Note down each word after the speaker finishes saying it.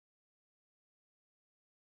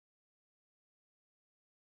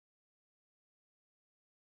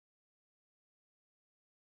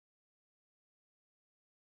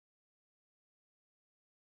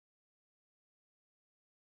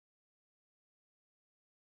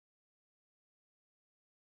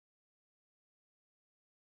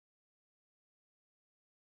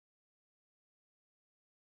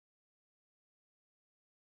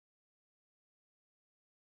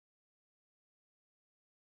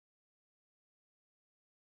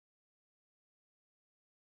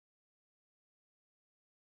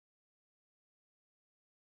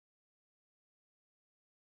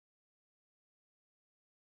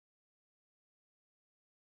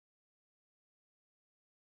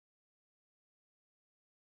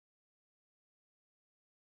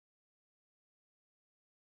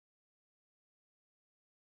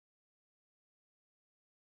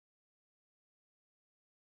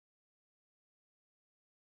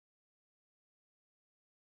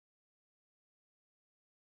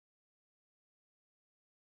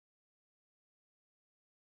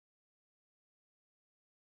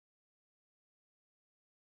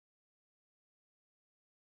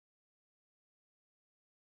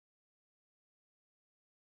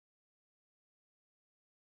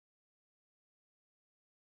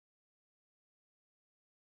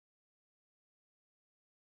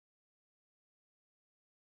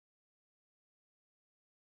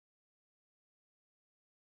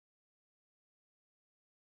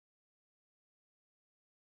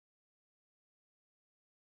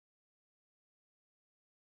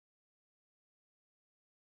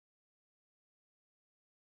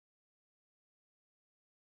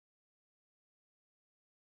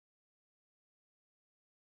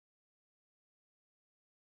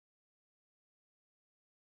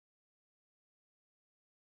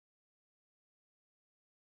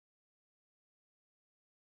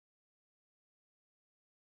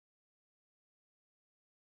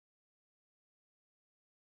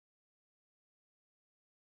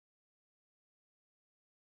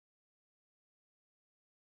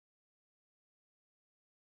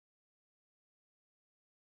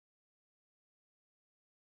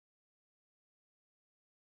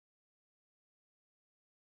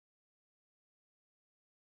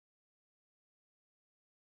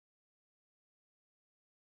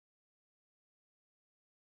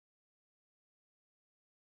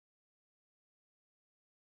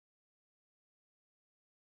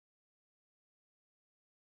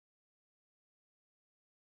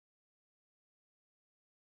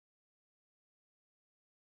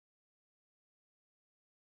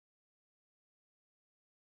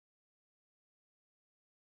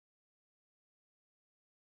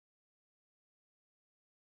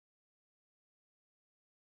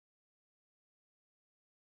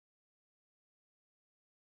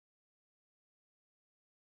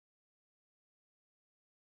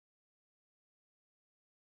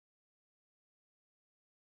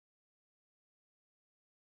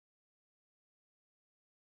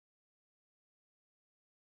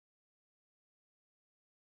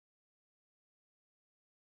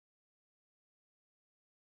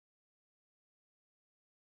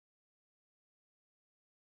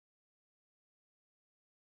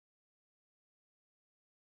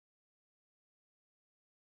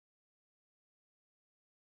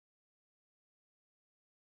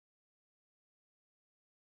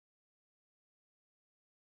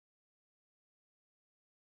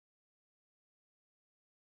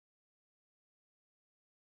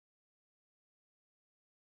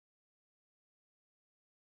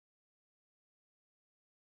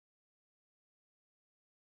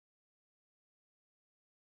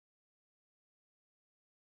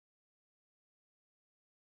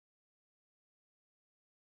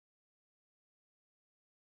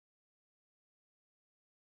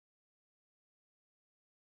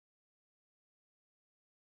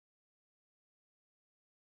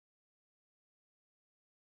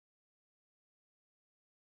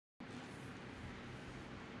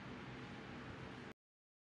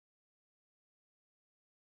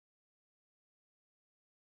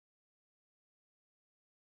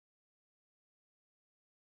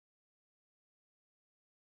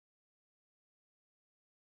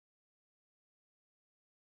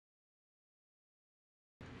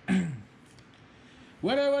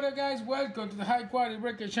What up, guys? Welcome to the High Quality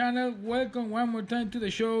Breaker channel. Welcome one more time to the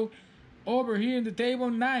show. Over here in the table,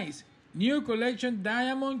 nice new collection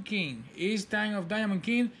Diamond King. It's time of Diamond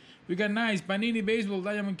King. We got nice Panini Baseball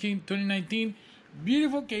Diamond King 2019.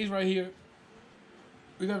 Beautiful case right here.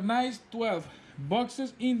 We got nice 12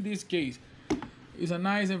 boxes in this case. It's a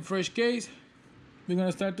nice and fresh case. We're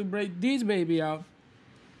gonna start to break this baby out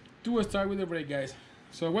to start with the break, guys.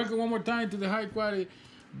 So welcome one more time to the High Quality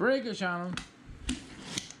Breaker channel.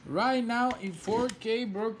 Right now in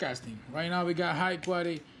 4K broadcasting. Right now we got high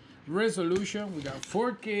quality resolution. We got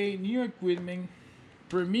 4K new equipment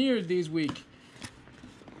premiere this week.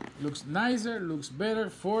 Looks nicer, looks better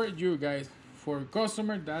for you guys. For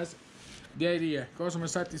customer, that's the idea. Customer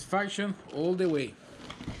satisfaction all the way.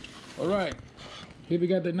 All right, here we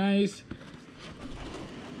got the nice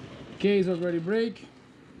case already break.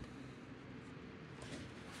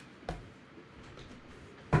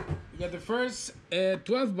 We got the first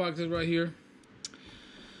 12 boxes right here.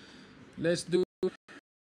 Let's do.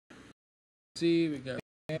 See, we got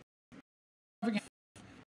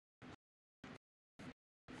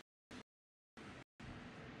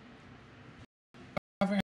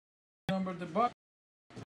number the box.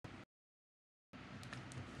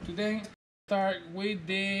 Today, start with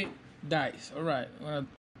the dice. All right,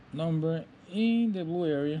 number in the blue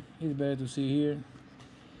area. It's better to see here.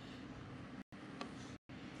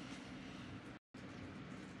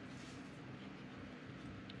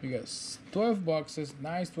 We got 12 boxes,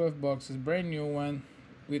 nice 12 boxes, brand new one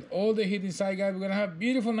with all the hit inside, guys. We're gonna have a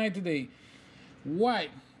beautiful night today. Why?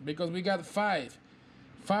 Because we got five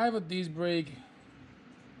of these break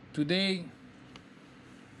today.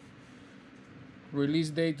 Release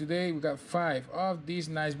day today. We got 5 of these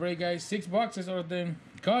nice break, guys. 6 boxes of them.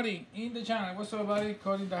 Cody in the channel. What's up, buddy?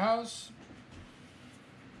 Cody in the house.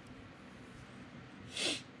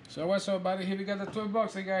 So what's up, buddy? Here we got the 12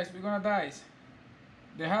 boxes, guys. We're gonna dice.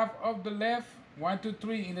 The half of the left, 1, 2,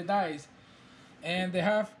 3 in the dice, and the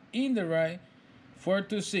half in the right, 4,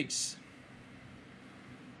 2, 6.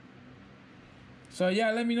 So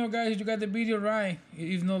yeah, let me know, guys, if you got the video right.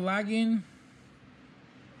 If no lagging,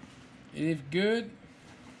 if good.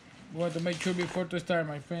 We want to make sure before to start,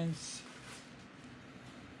 my friends.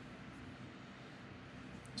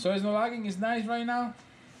 So it's no lagging. It's nice right now.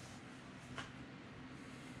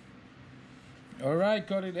 All right,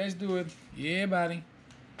 Cody, let's do it. Yeah, buddy.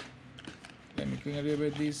 Let me clean a little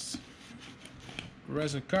bit this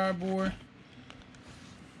rest of cardboard.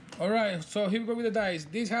 All right, so here we go with the dice.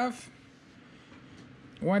 This half,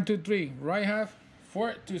 1, 2, 3. Right half,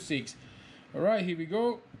 4, 2, 6. All right, here we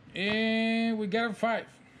go, and we got a 5.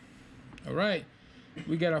 All right,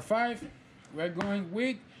 we got a 5. We're going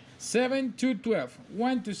with 7 to 12.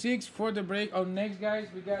 1 to 6 for the break. Up next, guys,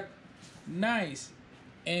 we got nice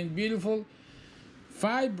and beautiful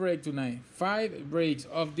 5 break tonight. 5 breaks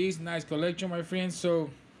of this nice collection, my friends. So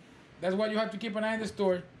that's why you have to keep an eye in the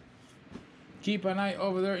store. Keep an eye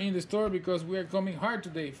over there in the store because we are coming hard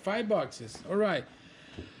today. 5 boxes. All right.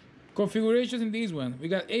 Configurations in this one. We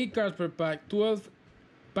got 8 cards per pack, 12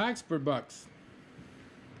 packs per box,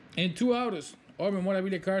 and 2 autos or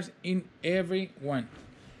memorabilia cards in every one.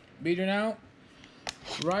 Video now.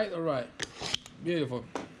 Right. All right. Beautiful.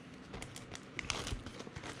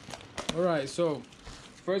 All right. So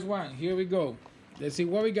first one, here we go. Let's see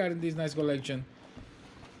what we got in this nice collection.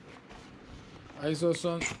 I saw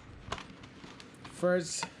some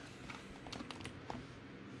first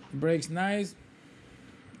breaks, nice,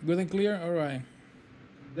 good and clear. All right,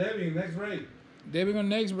 Devin, next break. Devin on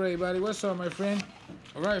next break, buddy. What's up, my friend?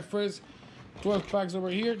 All right, first 12 packs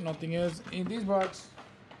over here. Nothing else in this box.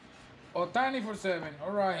 Ohtani for 7.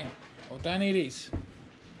 All right, Ohtani it is.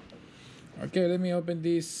 Okay, let me open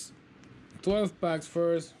this 12 packs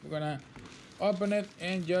first. We're gonna open it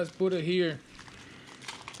and just put it here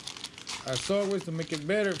as always to make it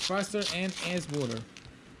better, faster, and smoother.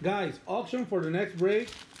 Guys, auction for the next break.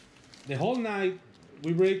 The whole night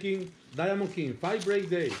we're breaking Diamond King. 5 break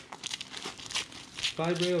days.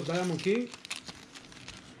 5 breaks of Diamond King.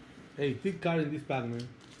 Hey, thick card in this pack, man.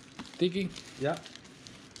 Tiki? Yeah.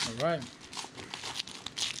 All right.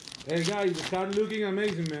 Hey guys, the card looking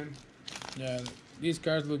amazing, man. Yeah, these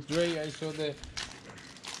cards look great. I saw the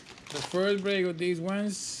first break of these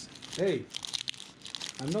ones. Hey,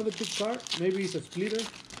 another thick card. Maybe it's a splitter.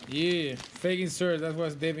 Yeah, fake insert. That's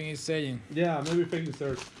what Devin is saying. Yeah, maybe fake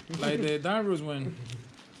insert. Like the Darrus one.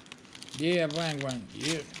 Yeah, blank one.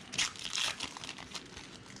 Yeah.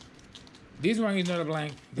 This one is not a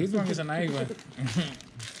blank. This one is a nice one.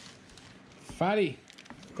 Fatty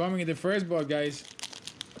coming in the first box, guys.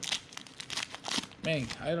 Man,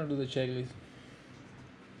 I don't do the checklist.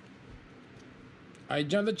 I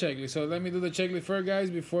jumped the checklist. So let me do the checklist first, guys,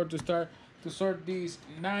 before to start to sort these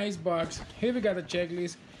nice box. Here we got the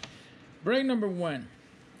checklist. Break number 1,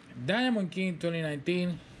 Diamond King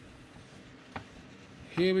 2019.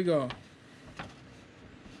 Here we go.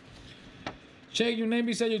 Check your name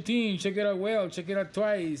beside your team. Check it out well. Check it out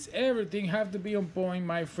twice. Everything have to be on point,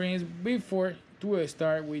 my friends, before to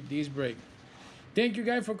start with this break. Thank you,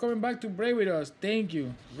 guys, for coming back to break with us. Thank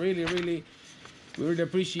you. Really, really, we really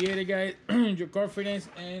appreciate it, guys. Your confidence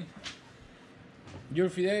and your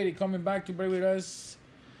fidelity coming back to break with us.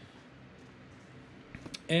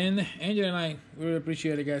 And Angel and I, we really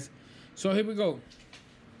appreciate it, guys. So here we go.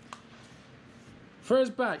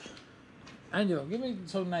 First pack. Angelo, give me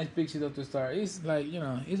some nice pixie dust to start. It's like, you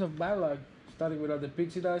know, it's a bad luck starting without the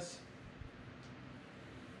pixie dust.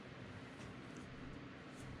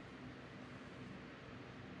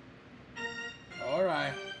 All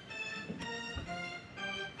right.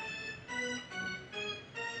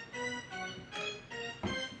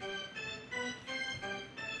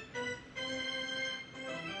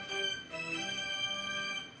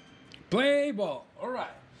 Play ball. All right.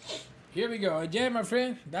 Here we go. Yeah, my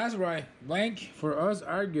friend. That's right. Blank for us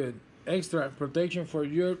are good. Extra protection for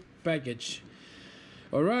your package.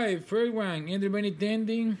 All right. First one. Andrew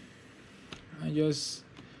Benintendi. And just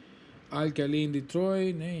Alkaline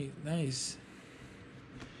Detroit. Nice.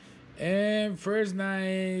 And first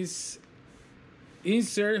nice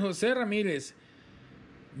insert Jose Ramirez.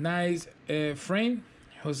 Nice frame.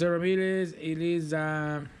 Jose Ramirez. It is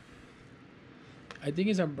I think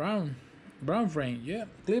it's a brown frame. Yeah,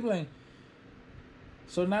 Cleveland.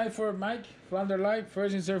 So nice for Mike Flounder Light.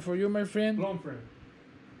 First insert for you, my friend. Plum frame.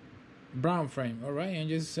 Brown frame. All right, I'm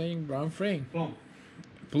just saying brown frame.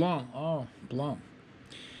 Plum. Oh, plum.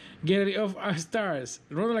 Get rid of our stars.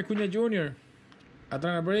 Ronald Acuna Jr.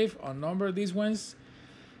 Atlanta Brave. On number these ones.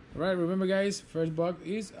 All right, remember, guys, first box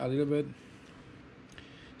is a little bit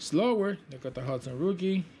slower. Dakota Hudson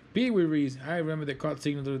rookie. Pee Wee Reese. I remember the cut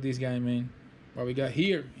signal to this guy, man. What we got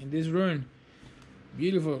here in this run.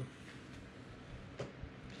 Beautiful.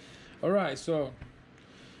 All right, so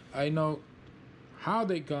I know how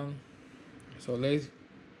they come, so let's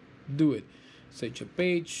do it. Sacha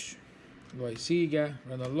Page, Loaiziga,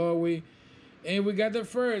 Ronald Lowy, and we got the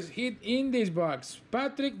first hit in this box.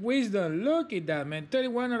 Patrick Wisdom, look at that, man.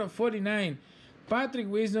 31 out of 49. Patrick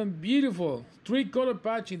Wisdom, beautiful. 3-color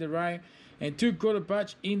patch in the right and 2-color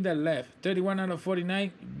patch in the left. 31 out of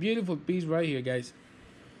 49. Beautiful piece right here, guys.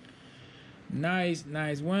 Nice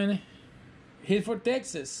one. Hit for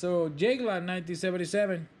Texas. So Jake Lott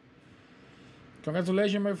 1977.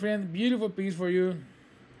 Congratulations, my friend. Beautiful piece for you.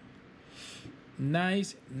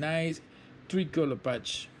 Nice 3-color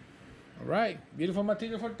patch. All right, beautiful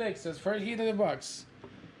material for Texas. First hit of the box.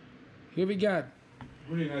 Here we got.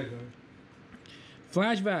 Really nice, man.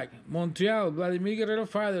 Flashback. Montreal. Vladimir Guerrero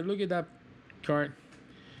father. Look at that card.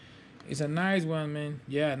 It's a nice one, man.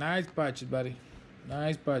 Yeah, nice patches, buddy.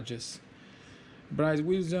 Nice patches. Bryce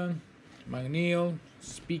Wilson. McNeil,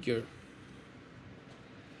 Speaker.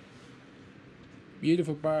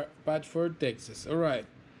 Beautiful patch for Texas. All right.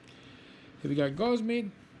 Here we got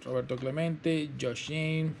Goldsmith, Roberto Clemente, Josh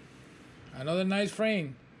Shane. Another nice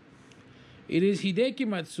frame. It is Hideki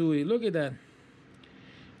Matsui. Look at that.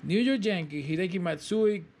 New York Yankees, Hideki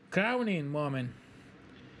Matsui, crowning moment.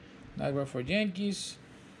 Nice one for Yankees.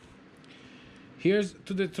 Here's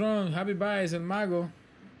to the throne. Happy Baez and Mago.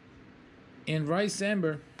 And Rice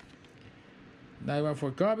Amber. That one for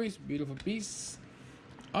Cubbies, beautiful piece.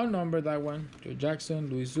 Unnumbered that one. Joe Jackson,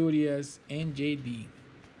 Luis Urias, and JD.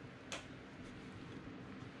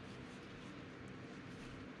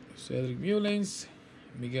 Cedric Mullins,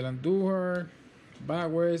 Miguel Andujar,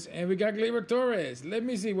 Bowers, and we got Gleyber Torres. Let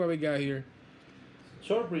me see what we got here.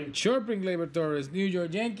 Short print Gleyber Torres, New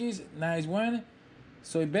York Yankees, nice one.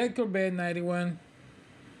 So Bet Corbett 91.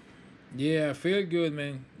 Yeah, feel good,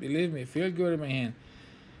 man. Believe me, feel good in my hand.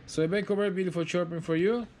 So Bet Corbett, beautiful short print for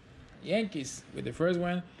you. Yankees with the first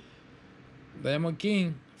one. Diamond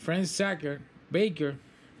King, Frank Sacker, Baker,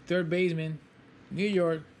 third baseman, New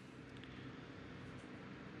York.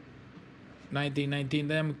 1919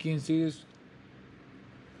 Diamond King series.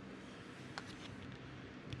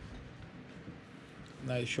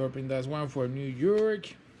 Nice short print. That's one for New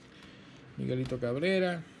York. Miguelito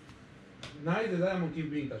Cabrera. Nice the Diamond King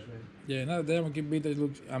vintage, man. Yeah, now the Diamond King vintage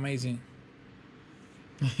looks amazing.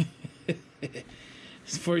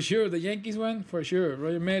 For sure, the Yankees one, for sure.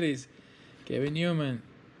 Roger Maris, Kevin Newman,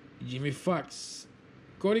 Jimmy Fox,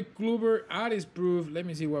 Cody Kluber, artist proof. Let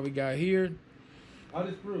me see what we got here.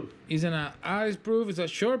 Artist proof. It's an artist proof. It's a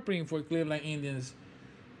short print for Cleveland Indians.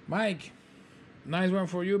 Mike, nice one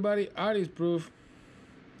for you, buddy. Artist proof.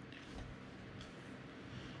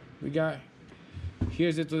 We got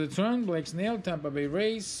here's it to the Tron, Blake Snell, Tampa Bay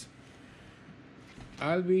Rays,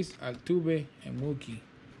 Alvis, Altuve, and Mookie.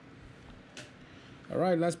 All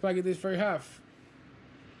right, last pack of this first half.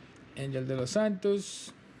 Angel de los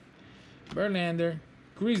Santos, Verlander,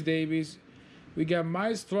 Chris Davis. We got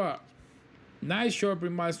Miles Straw. Nice short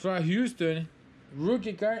print, Miles Straw, Houston.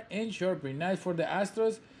 Rookie card and short print. Nice for the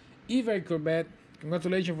Astros. Ivar Corbett.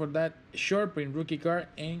 Congratulations for that short print rookie card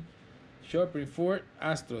and short print for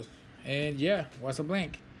Astros. And yeah, was a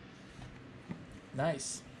blank.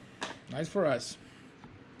 Nice. Nice for us.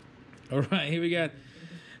 All right, here we got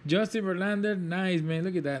Justin Verlander. Nice, man.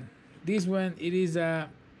 Look at that. This one, it is a,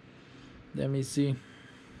 let me see,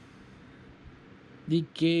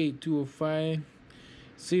 DK 205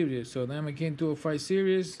 series. So Diamond King 205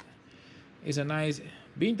 series is a nice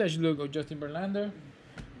vintage look of Justin Verlander.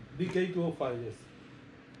 DK 205, yes.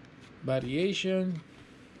 Variation.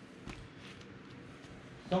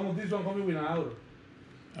 Some of these one coming with an outer.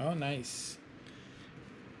 Oh, nice.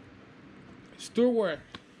 Stewart,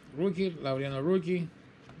 rookie. Laureano, rookie.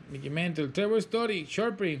 Mickey Mantle. Trevor Story,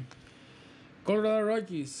 short print. Colorado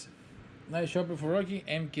Rockies. Nice short print for Rocky.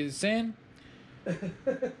 M. Kilsen.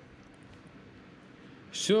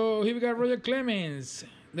 So here we got Roger Clemens,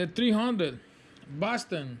 the 300.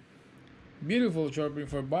 Boston. Beautiful short print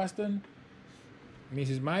for Boston.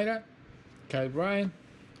 Mrs. Myra. Kyle Bryant.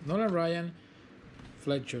 Nolan Ryan.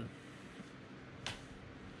 Fletcher.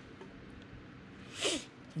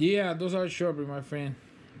 Yeah, those are short print, my friend.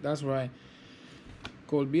 That's right.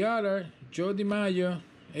 Colby Otter, Joe DiMaggio.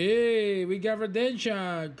 Hey, we got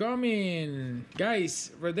redemption coming.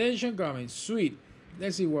 Guys, redemption coming. Sweet.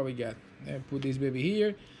 Let's see what we got. Let me put this baby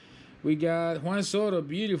here. We got Juan Soto.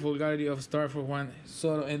 Beautiful gallery of star for Juan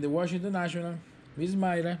Soto and the Washington National. Miss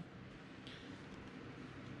Myra.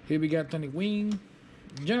 Here we got Tony Gwynn,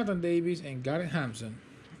 Jonathan Davis, and Garrett Hampson.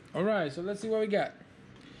 All right, so let's see what we got.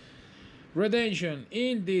 Redemption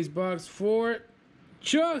in this box for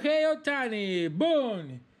Shohei Ohtani.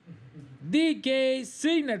 Boom. DK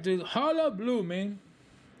signature hollow blue, man.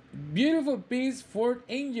 Beautiful piece for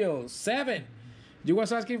Angels. 7. You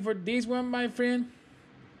was asking for this one, my friend.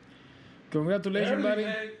 Congratulations, Early, buddy.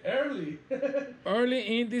 man. Early.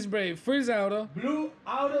 Early in this break. First auto. Blue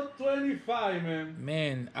out of 25, man.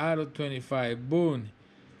 Man, out of 25. Boom.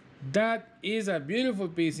 That is a beautiful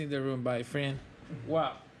piece in the room, my friend.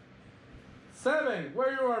 Wow. 7.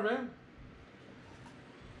 Where you are, man?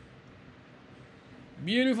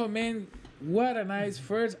 Beautiful, man. What a nice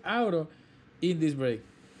first auto in this break.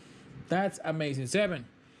 That's amazing. 7.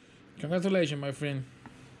 Congratulations, my friend.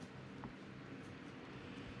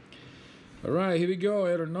 All right, here we go.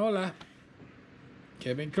 Aaron Nola,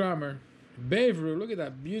 Kevin Kramer, Babe Ruth. Look at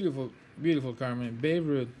that beautiful, beautiful car, man. Babe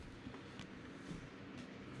Ruth.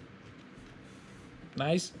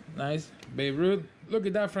 Nice, nice. Babe Ruth. Look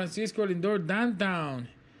at that Francisco Lindor downtown.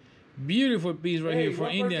 Beautiful piece right here for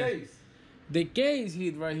what India. case? The case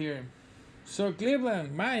hit right here. So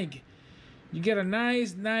Cleveland, Mike, you get a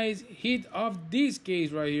nice, nice hit of this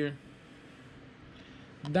case right here.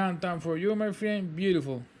 Downtown for you, my friend.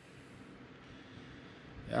 Beautiful.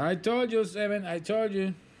 I told you, 7. I told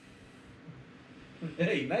you.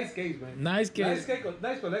 Hey, nice case, man. Nice case.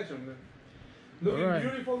 Nice collection, man. Looking Alright.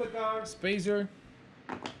 beautiful, the car. Spacer.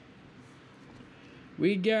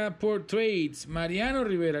 We got portraits. Mariano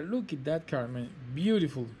Rivera. Look at that car, man.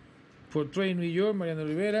 Beautiful. Portrait New York, Mariano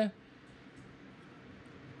Rivera.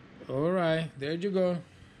 All right, there you go.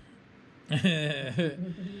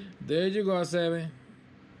 There you go, 7.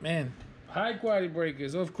 Man, high quality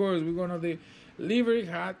breakers. Of course, we're gonna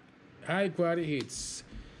deliver high quality hits.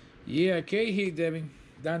 Yeah, K hit, Devin.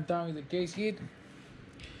 Downtown is the case hit.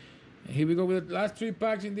 And here we go with the last 3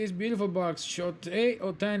 packs in this beautiful box. Shohei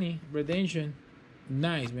Ohtani, redemption.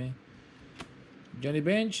 Nice, man. Johnny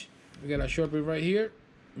Bench. We got a short print right here.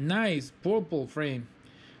 Nice purple frame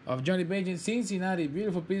of Johnny Bench in Cincinnati.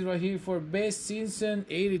 Beautiful piece right here for Best Simpson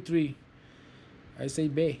 83. I say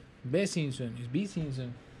Best Simpson. It's B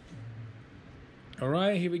Simpson. All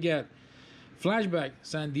right, here we got flashback.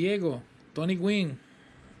 San Diego. Tony Gwynn.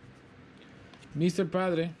 Mr.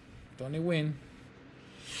 Padre. Tony Gwynn.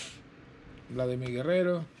 Vladimir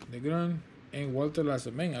Guerrero. DeGrom. And Walter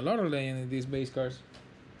Lasso. Man, a lot of legend in these base cards.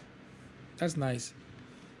 That's nice.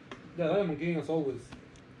 Yeah, Diamond King as always.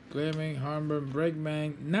 Clement, Harper,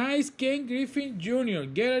 Bregman. Nice Ken Griffin Jr.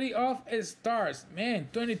 Gallery of Stars. Man,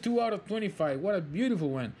 22 out of 25. What a beautiful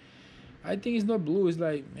one. I think it's not blue. It's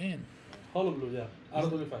like, man. Hollow blue, yeah. Out of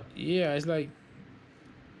 25. Yeah, it's like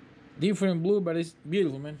different blue, but it's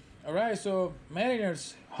beautiful, man. All right, so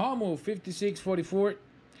Mariners, Homo 5644.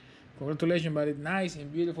 Congratulations, buddy. Nice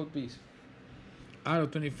and beautiful piece. Out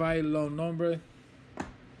of 25, low number.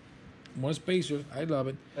 More spacers. I love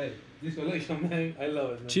it. Hey, this collection, man, I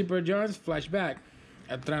love it, man. Chipper Jones, flashback.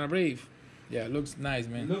 Atlanta Brave. Yeah, looks nice,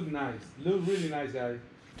 man. Look nice. Look really nice, guys.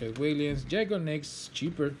 Ted Williams, Jacob Nix,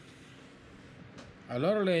 cheaper. A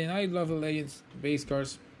lot of legends. I love the legends base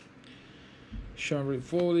cards. Sean Reed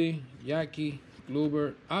Foley, Jackie,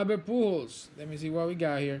 Kluber, Albert Pujols. Let me see what we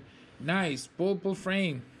got here. Nice purple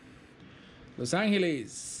frame. Los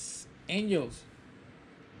Angeles Angels.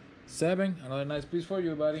 7. Another nice piece for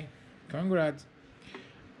you, buddy. Congrats.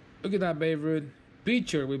 Look at that Babe Ruth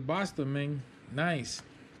pitcher with Boston, man. Nice.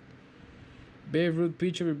 Babe Ruth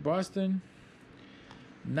pitcher with Boston.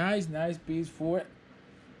 Nice piece for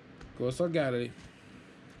Coastal Gallery.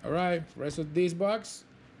 Alright, rest of this box.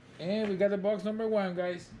 And we got the box number 1,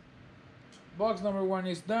 guys. Box number 1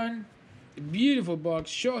 is done. Beautiful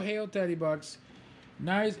box. Shohei Ohtani box.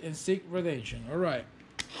 Nice and sick redemption. Alright.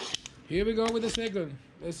 Here we go with the second.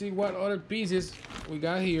 Let's see what other pieces we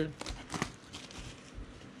got here.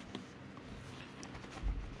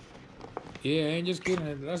 Yeah, I ain't just kidding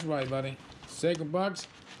it. That's right, buddy. Second box.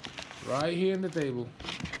 Right here in the table.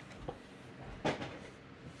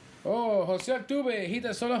 Oh, Jose Altuve hit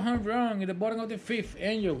a solo home run in the bottom of the 5th.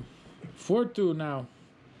 Angel. 4-2 now.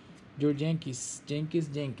 George Yankees.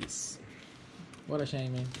 What a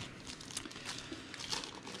shame, man.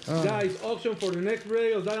 Guys, auction for the next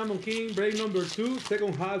break of Diamond King, break number 2,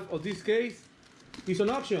 second half of this case. It's an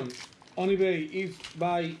auction on eBay. It's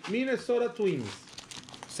by Minnesota Twins.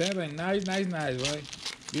 7. Nice, right?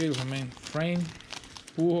 Beautiful, man. Frame.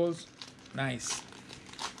 Pujols. Nice.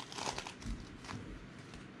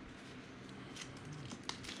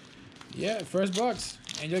 Yeah, first box.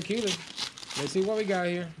 Angel Killer. Let's see what we got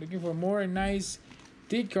here. Looking for more nice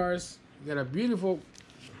thick cards. We got a beautiful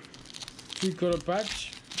 3-color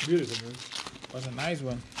patch. Beautiful, man. Was a nice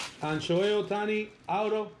one. And Shohei Ohtani,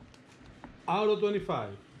 out of 25.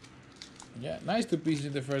 Yeah, nice 2 pieces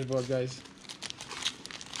in the first box, guys.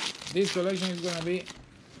 This collection is gonna be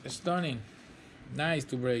stunning. Nice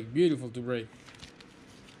to break. Beautiful to break.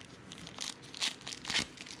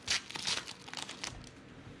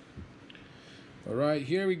 Alright,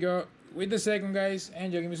 here we go with the second, guys.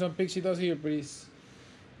 Angel, give me some pixie dust here, please.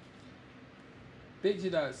 Pixie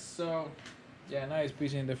dust. So, yeah, nice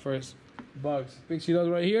piece in the first box. Pixie dust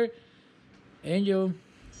right here. Angel.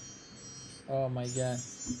 Oh my god.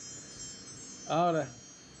 Ahora.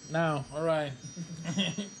 Now, alright.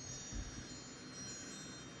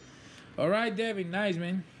 Alright, David. Nice,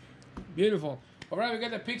 man. Beautiful. Alright, we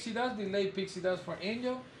got the pixie dust, delayed pixie dust for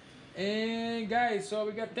Angel. And guys, so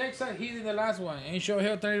we got Texas hitting the last one. And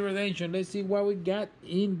Shohei Ohtani redemption. Let's see what we got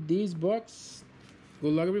in this box.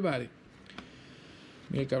 Good luck, everybody.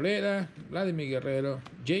 Miguel Cabrera, Vladimir Guerrero,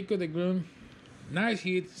 Jacob DeGrom. Nice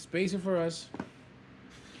hit. Spacing for us.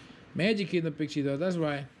 Magic in the pixie dust. That's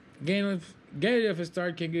right. Gary of a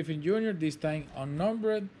start, Ken Griffin Jr. This time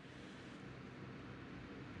unnumbered.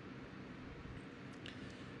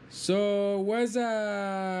 So where's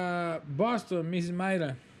Boston, Mrs.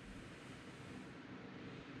 Mayra?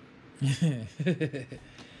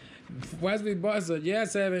 What's with Boston? Yeah,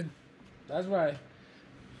 7. That's right.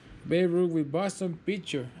 Babe Ruth with Boston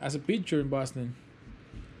pitcher as a pitcher in Boston.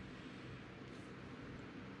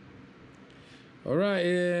 All right,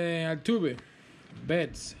 Altuve,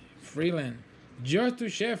 Betts, Freeland,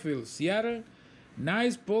 Justus Sheffield, Seattle.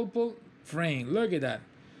 Nice purple frame. Look at that.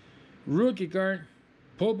 Rookie card.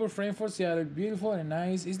 Purple frame for Seattle. Beautiful and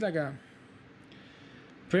nice. It's like a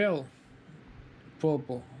pale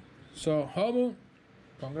purple. So, Hubble,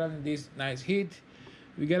 congrats on this nice hit.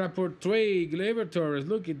 We got a portrait, Gleyber Torres.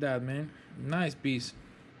 Look at that, man. Nice piece.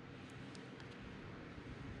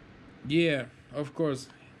 Yeah, of course.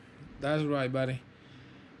 That's right, buddy.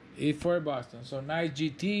 It's for Boston. So, nice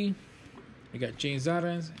GT. We got James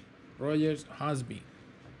Adams, Rogers, Hosby.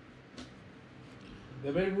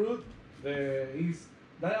 The Babe Ruth is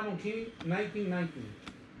Diamond King 1990.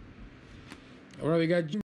 All right, we got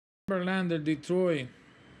Jim Verlander, Detroit.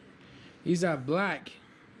 He's a black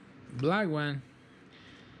one.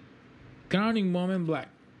 Crowning moment black.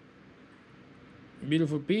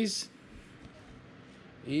 Beautiful piece.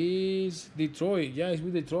 Is Detroit. Yeah, it's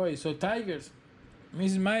with Detroit. So Tigers.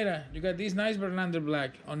 Mrs. Mayra, you got this nice Verlander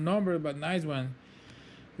black. Unnumbered, but nice one.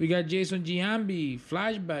 We got Jason Giambi.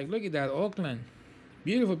 Flashback. Look at that. Oakland.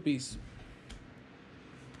 Beautiful piece.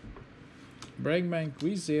 Bregman,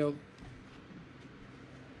 Quill.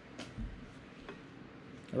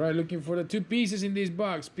 Alright, looking for the 2 pieces in this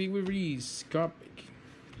box. Pete with Reese. Kopic.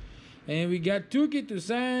 And we got Touki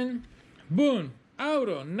Toussaint. Boom.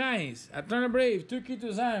 Auto. Nice. Atlanta Braves. Touki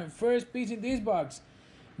Toussaint. First piece in this box.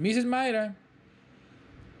 Mrs. Mayra.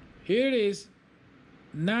 Here it is.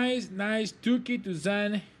 Nice Turkey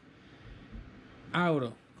Tucson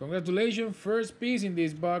auto. Congratulations, first piece in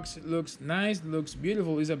this box. Looks nice, looks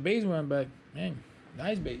beautiful. It's a base one, but man,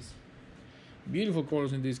 nice base. Beautiful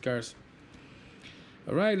colors in these cars.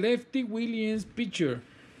 All right, Lefty Williams picture.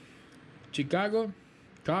 Chicago,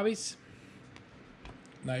 Cubbies.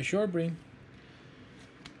 Nice short print.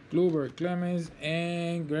 Kluber, Clemens,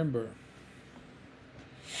 and Grimberg.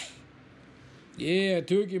 Yeah,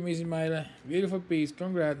 Turkey, Mrs. Myla. Beautiful piece.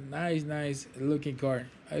 Congrats. Nice looking car.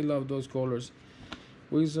 I love those colors.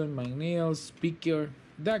 Wilson, McNeil, Speaker,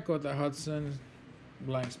 Dakota Hudson,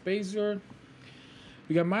 Blank Spacer.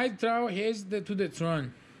 We got Mike Trout. Here's to the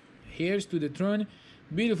throne. Here's to the throne.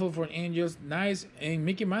 Beautiful for Angels. Nice. And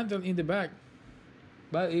Mickey Mantle in the back.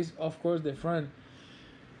 But it's, of course, the front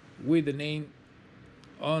with the name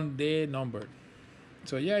on the number.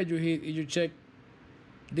 So, yeah, if you check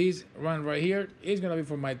this run right here, it's going to be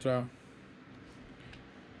for Mike Trout.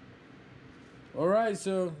 All right,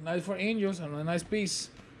 so nice for Angels and a nice piece.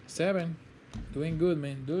 7. Doing good,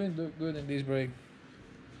 man. Doing good in this break.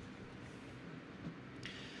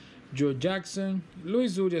 Joe Jackson,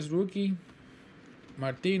 Luis Urias rookie,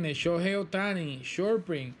 Martinez, Shohei Ohtani, short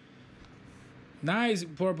print. Nice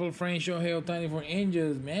purple frame Shohei Ohtani for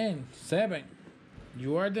Angels, man. 7.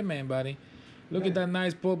 You are the man, buddy. Look at that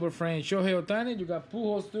nice purple frame Shohei Ohtani. You got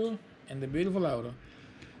Pujols too, and the beautiful auto.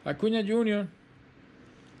 Acuna Jr.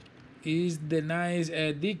 is the nice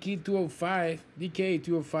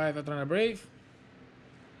DK205 Atlanta Brave.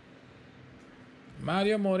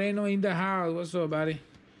 Mario Moreno in the house. What's up, buddy?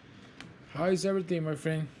 How is everything, my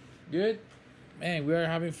friend? Good? Man, we are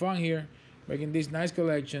having fun here, making this nice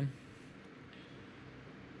collection.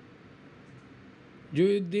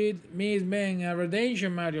 You did miss, man, a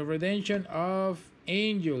redemption, Mario. Redemption of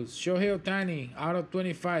Angels. Shohei Ohtani out of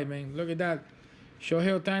 25, man. Look at that.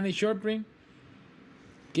 Shohei Ohtani short print.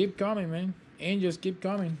 Keep coming, man. Angels keep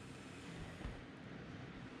coming.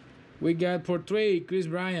 We got portrait, Chris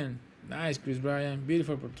Bryant. Nice, Chris Bryant.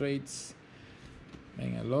 Beautiful portraits.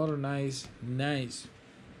 Man, a lot of nice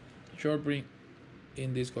short print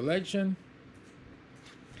in this collection.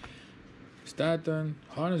 Stanton,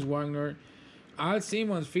 Honus Wagner, Al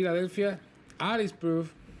Simmons, Philadelphia, Addis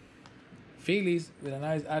proof. Phillies with a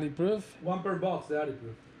nice Addis proof. 1 per box, the Addis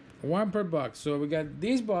proof. 1 per box. So we got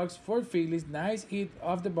this box for Phillies. Nice hit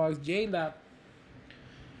off the box. J-Lab.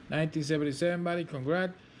 1977, buddy.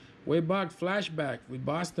 Congrats. Way back flashback with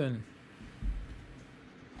Boston.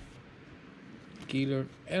 Keeler,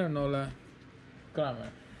 Aaronola, Kramer.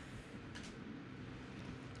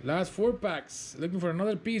 Last 4 packs. Looking for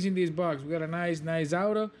another piece in this box. We got a nice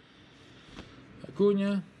auto.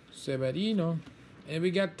 Acuna, Severino. And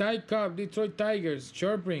we got Ty Cobb, Detroit Tigers,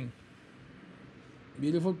 short print.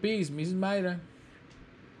 Beautiful piece, Mrs. Myra.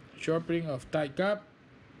 Short print of Ty Cobb.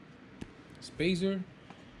 Spacer.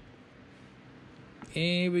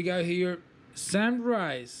 And we got here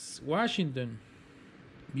Sunrise, Washington.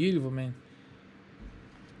 Beautiful, man.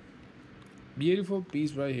 Beautiful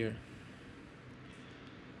piece right here.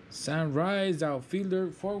 Sunrise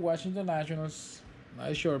outfielder for Washington Nationals.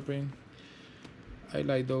 Nice short print. I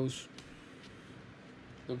like those.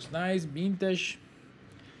 Looks nice, vintage.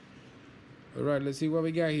 All right, let's see what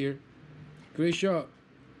we got here. Great shot.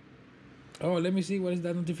 Oh, let me see what is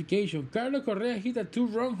that notification. Carlos Correa hit a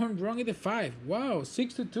 2-run home run in the 5. Wow,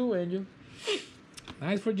 6-2, Angel.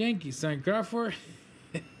 Nice for Yankees. Sam Crawford.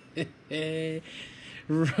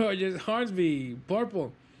 Rogers Hornsby,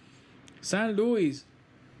 purple. San Luis.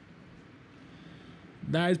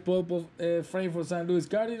 Nice purple frame for San Luis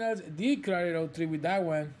Cardinals. Did clear 03 with that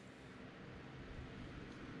one.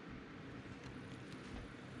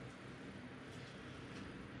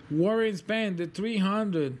 Warren Span, the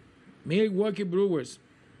 300. Milwaukee Brewers.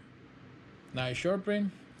 Nice short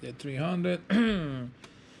print. The 300.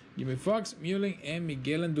 Jimmy Fox, Mueller, and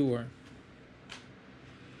Miguel Andujar.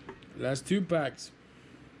 Last 2 packs.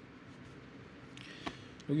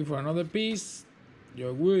 Looking for another piece.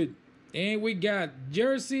 Joe Wood. And we got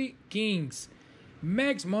Jersey Kings.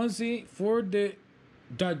 Max Muncy for the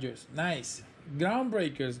Dodgers. Nice.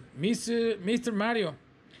 Groundbreakers. Mr. Mario.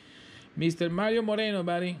 Mr. Mario Moreno,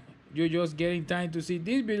 buddy. You're just getting time to see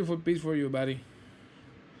this beautiful piece for you, buddy.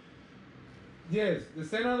 Yes, the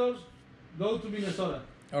Senators go to Minnesota.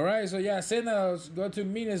 All right, so yeah, Senators go to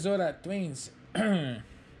Minnesota Twins. All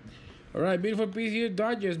right, beautiful piece here.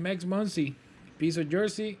 Dodgers, Max Muncy. Piece of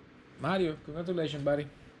jersey. Mario, congratulations, buddy.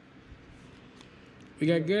 We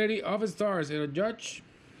got Gary of Stars, Aaron Judge.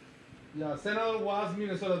 Yeah, Senator was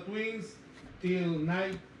Minnesota Twins till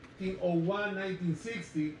 1901,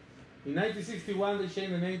 1960. In 1961, they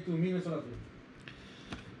changed the name to Minnesota Twins.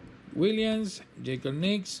 Williams, Jacob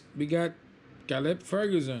Nix. We got Caleb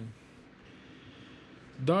Ferguson.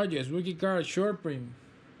 Dodgers, rookie card, short print.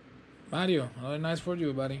 Mario, another nice for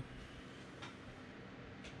you, buddy.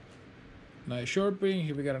 Nice short print.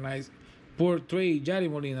 Here we got a nice portrait. Yadi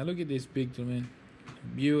Molina. Look at this picture, man.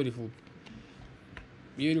 Beautiful.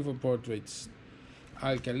 Beautiful portraits.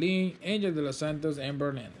 Alcalin, Angel de los Santos, and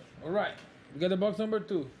Bernardo. Alright. We got the box number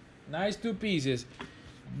 2. Nice 2 pieces.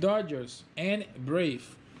 Dodgers and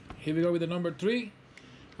Brave. Here we go with the number 3.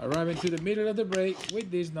 Arriving to the middle of the break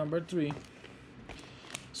with this number 3.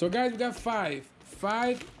 So guys, we got 5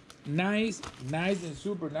 nice and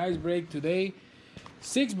super nice break today.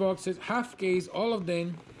 6 boxes, half case, all of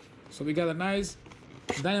them. So we got a nice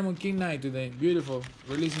Diamond King night today. Beautiful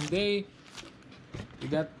releasing day. We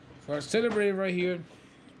got for our celebrate right here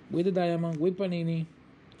with the Diamond, with Panini,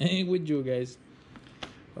 and with you guys.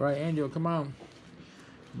 All right, Angel, come on.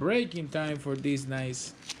 Breaking time for this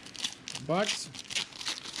nice box.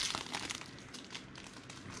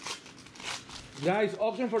 Guys,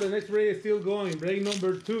 auction for the next break is still going. Break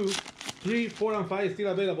number 2, 3, 4, and 5 is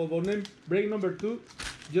still available. But break number 2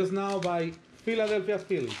 just now by Philadelphia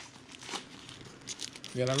Phillies.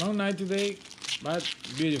 We got a long night today, but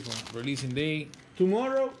beautiful releasing day.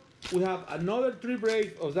 Tomorrow we have another 3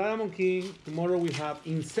 breaks of Diamond King. Tomorrow we have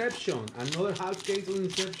Inception, another half case of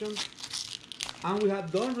Inception. And we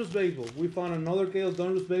have Donruss Baseball. We found another case of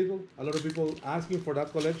Donruss Baseball. A lot of people asking for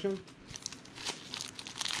that collection.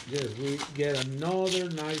 Yes, we get another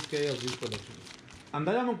nice case of this collection. And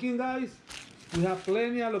Diamond King, guys, we have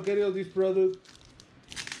plenty allocated of this product.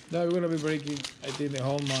 That we're gonna be breaking, I think, the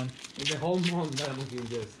whole month. In the whole month, Diamond King,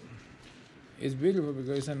 yes. It's beautiful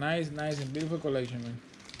because it's a nice and beautiful collection, man.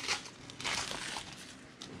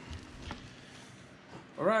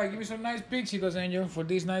 Alright, give me some nice pixie dust, Angel, for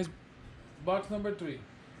this nice box number 3.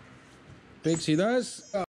 Pixie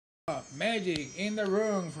dust. Magic in the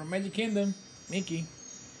room from Magic Kingdom. Mickey.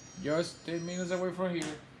 Just 10 minutes away from here.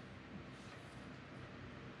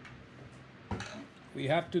 We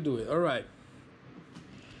have to do it. Alright.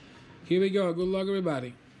 Here we go. Good luck,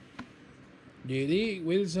 everybody. JD,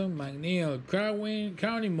 Wilson, McNeil,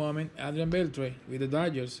 crowning moment, Adrian Beltre with the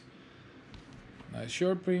Dodgers. Nice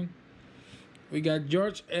short print. We got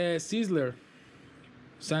George Sisler,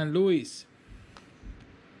 San Luis.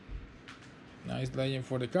 Nice legend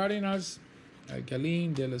for the Cardinals.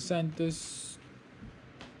 Alcalin, De Los Santos.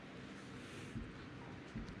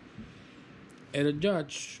 Aaron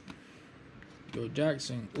Judge, Joe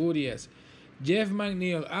Jackson, Urias, Jeff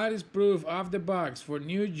McNeil, artist proof off the box for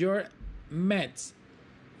New York Mets.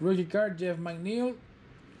 Rookie card, Jeff McNeil,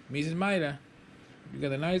 Mrs. Mayra. You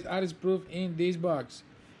got a nice artist proof in this box.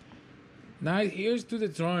 Nice, here's to the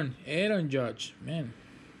throne, Aaron Judge, man.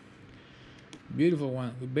 Beautiful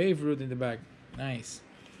one with Babe Ruth in the back. Nice.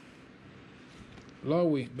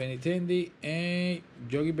 Lowy, Benintendi, and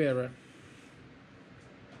Yogi Berra.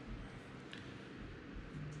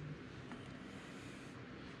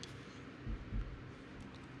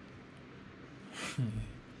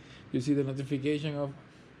 You see the notification of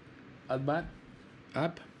at bat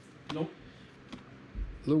app? Nope.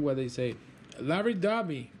 Look what they say. Larry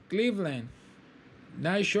Doby, Cleveland.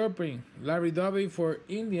 Nice short print. Larry Doby for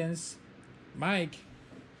Indians. Mike.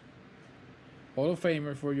 Hall of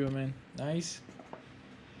Famer for you, man. Nice.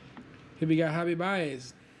 Here we got Javi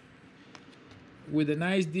Baez with a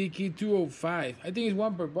nice DK 205. I think it's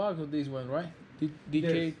 1 per box of this one, right? DK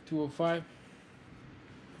yes. 205.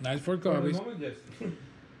 Nice for Cubbies. Yes.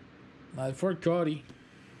 Nice for Cody.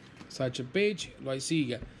 Such a page.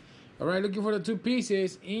 Loisiga. Alright, looking for the 2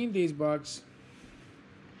 pieces in this box.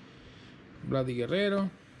 Vladdy Guerrero.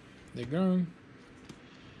 The ground.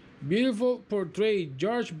 Beautiful portrait.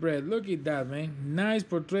 George Brett. Look at that, man. Nice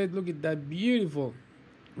portrait. Look at that. Beautiful.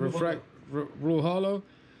 Rule Hollow.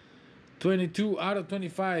 22 out of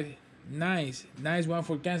 25. Nice. Nice one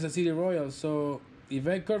for Kansas City Royals. So,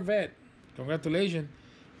 Yvette Corvette. Congratulations.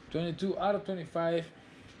 22 out of 25.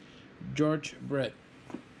 George Brett.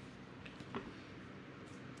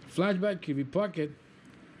 Flashback, Kirby Pocket.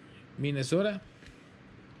 Minnesota.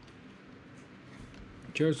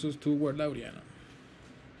 Chersus to Ward Laureano.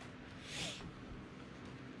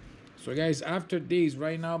 So guys, after this,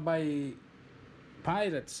 right now by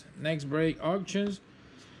Pirates, next break auctions,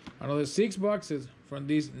 another 6 boxes from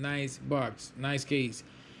this nice box, nice case.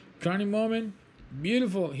 Crowning moment,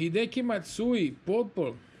 beautiful. Hideki Matsui,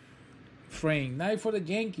 purple frame, nice for the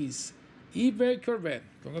Yankees. Yvette Corvette,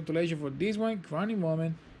 congratulations for this one. Crowning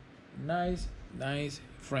moment, nice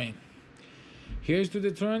frame. Here's to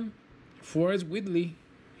the turn, Forrest Whitley,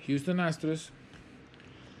 Houston Astros.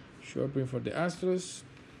 Short print for the Astros.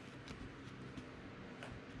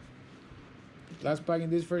 Last pack in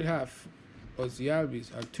this first half. Ozzy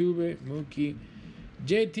Alvis, Altuve, Mookie,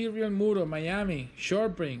 JT Realmuto, Miami,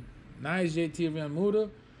 short print. Nice JT Realmuto.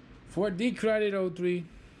 For D Credit 03.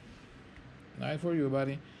 Nice for you,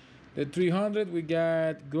 buddy. The 300, we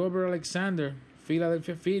got Grover Alexander,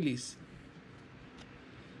 Philadelphia Phillies.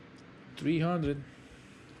 300.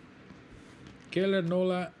 Keller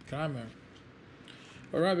Nola Kramer.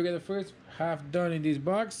 Alright, we got the first half done in this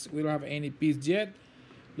box. We don't have any piece yet.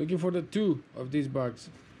 Looking for the 2 of this box.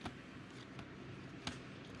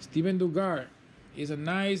 Steven Dugar is a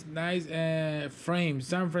nice frame.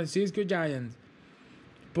 San Francisco Giants.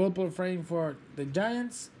 Purple frame for the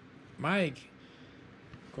Giants. Mike,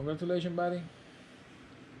 congratulations, buddy.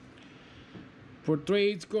 For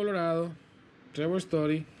trades, Colorado. Trevor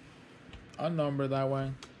Story. Unnumbered that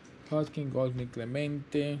one. Hoskin, Goldschmidt,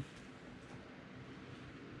 Clemente.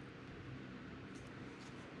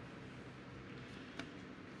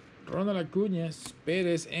 Ronald Acuna,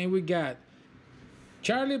 Perez, and we got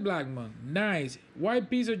Charlie Blackmon. Nice. White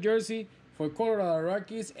piece of jersey for Colorado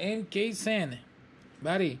Rockies and K-San.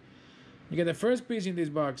 Buddy, you got the first piece in this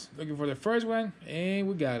box. Looking for the first one, and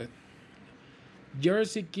we got it.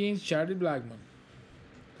 Jersey Kings, Charlie Blackmon.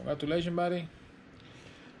 Congratulations, buddy.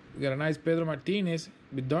 We got a nice Pedro Martinez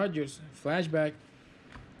with Dodgers. Flashback.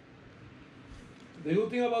 The good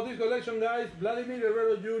thing about this collection, guys, Vladimir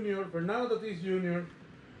Guerrero Jr., Fernando Tatis Jr.,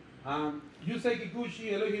 Yusei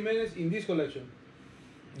Kikuchi, Eloy Jimenez in this collection.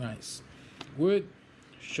 Nice. Wood,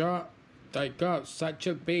 Shaw, Tykov,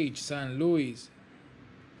 Satchel Paige, San Luis.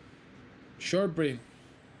 Short print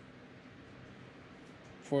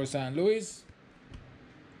for San Luis.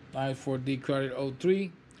 Nice for D Credit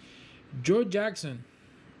 03. Joe Jackson,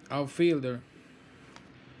 outfielder.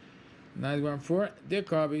 Nice one for the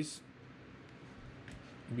Cubbies.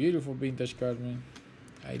 Beautiful vintage card, man.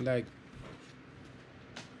 I like.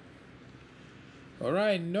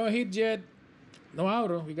 Alright, no hit yet. No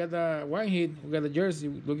auto. We got the one hit. We got the jersey.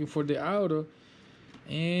 Looking for the auto.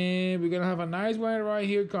 And we're going to have a nice one right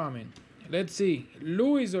here coming. Let's see.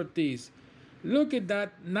 Luis Ortiz. Look at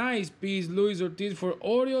that nice piece. Luis Ortiz for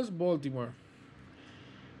Orioles, Baltimore.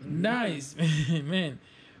 Nice. Man.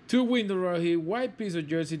 2 windows right here. White piece of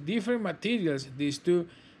jersey. Different materials. These two.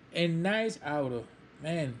 And nice auto.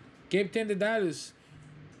 Man. Captain the Dallas.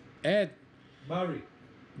 Ed.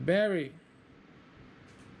 Barry.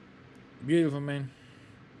 Beautiful, man.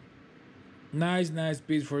 Nice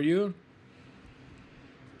piece for you.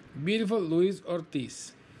 Beautiful Luis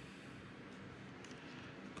Ortiz.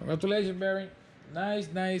 Congratulations, Barry. Nice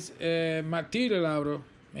material auto.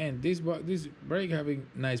 Man, this break having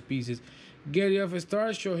nice pieces. Gary of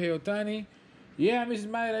Stars, Shohei Ohtani. Yeah, Mrs.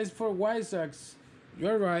 Maya, is for White Sox.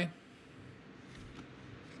 You're right.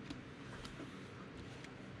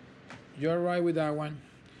 You're right with that one.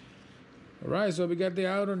 Alright, so we got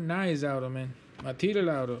the auto. Nice auto, man. Material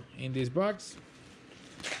auto in this box.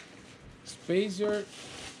 Spacer.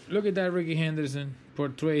 Look at that Ricky Henderson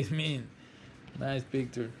portrait, man. Nice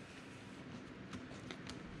picture.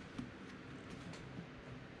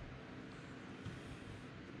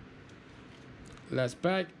 Last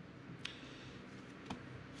pack.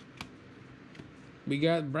 We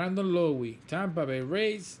got Brandon Lowe, Tampa Bay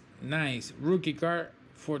Rays. Nice rookie card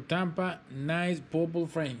for Tampa. Nice purple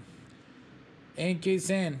frame. NK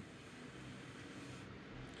San.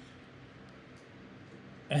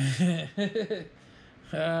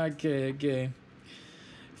 Okay.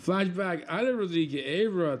 Flashback. Ale Rodriguez,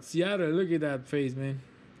 A-Rod, Seattle. Look at that face, man.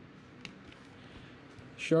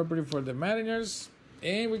 Sharpening for the Mariners.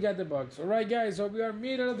 And we got the box. Alright, guys. So we are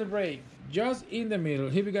middle of the break. Just in the middle.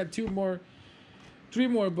 Here we got 3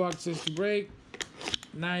 more boxes to break.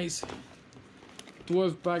 Nice.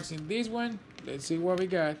 12 packs in this one. Let's see what we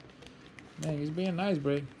got. Man, it's been a nice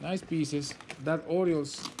break. Nice pieces. That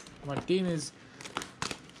Orioles Martinez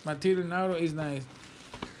material now is nice.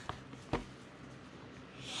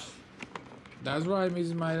 That's right,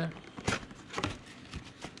 Mrs. Maida.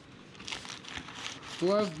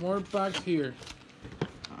 12 more packs here.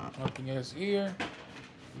 Nothing else here.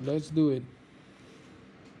 Let's do it.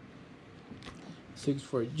 6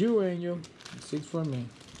 for you, Angel. 6 for me.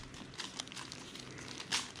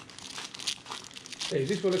 Hey,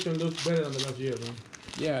 this collection looks better than the last year, man.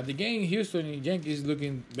 Yeah, the game in Houston in Yankees is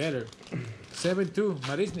looking better. 7-2.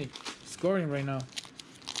 Marisnik scoring right now.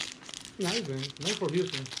 Nice, man. Nice for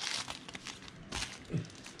Houston.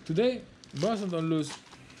 Today, Boston don't lose.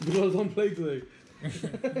 Because don't play today.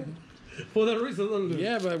 For that reason, don't lose.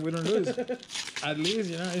 Yeah, but we don't lose. At least,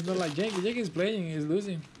 you know, it's not like Yankees. Yankees playing, is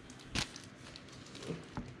losing.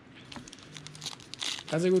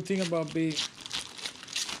 That's a good thing about being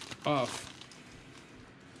off.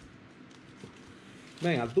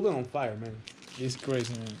 Man, Altuve on fire, man. It's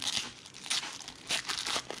crazy, man.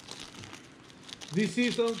 This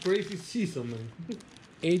season, crazy season, man.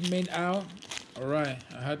 8 men out. All right,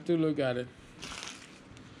 I had to look at it.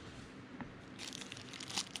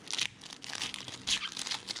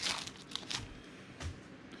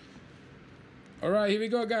 All right, here we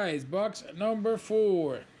go, guys. Box number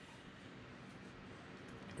 4.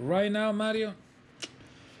 Right now, Mario.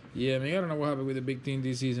 Yeah, man, I don't know what happened with the big team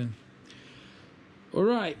this season. All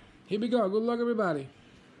right, here we go. Good luck, everybody.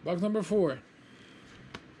 Box number 4.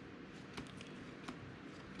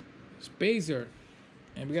 Spacer.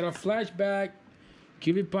 And we got a flashback.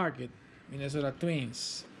 Kirby Puckett, Minnesota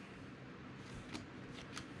Twins.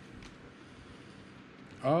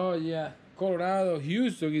 Oh, yeah. Colorado.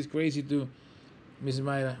 Houston is crazy, too. Miss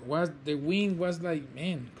Mayra. The wind was like,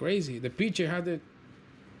 man, crazy. The pitcher had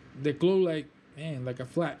the claw like, man, like a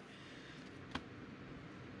flat.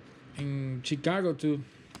 In Chicago, too.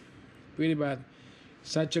 Pretty bad.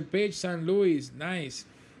 Satchel Paige, St. Louis. Nice.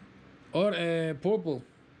 Or purple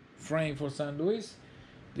frame for St. Louis.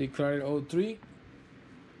 Declared 0-3.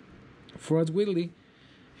 Frost Whitley.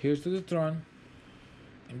 Here's to the throne.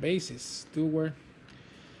 And bases. Stewart.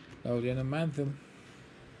 Laureano Mantle.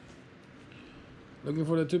 Looking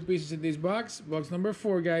for the 2 pieces in this box. Box number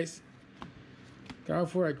 4, guys. Carl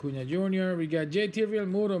Ford, Acuna Jr. We got JT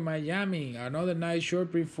Realmuto, Miami. Another nice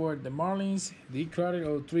short print for the Marlins. Declared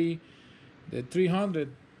 0-3. The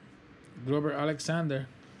 300. Grover Alexander.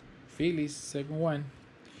 Phillies. Second one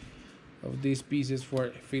of these pieces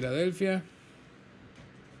for Philadelphia.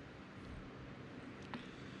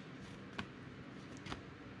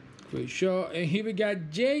 Great show. And here we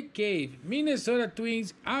got Jake Cave, Minnesota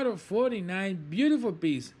Twins out of 49. Beautiful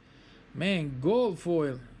piece. Man, gold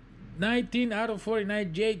foil. 19 out of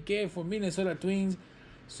 49 Jake Cave for Minnesota Twins.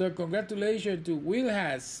 So congratulations to Will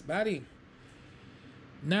Haas, buddy.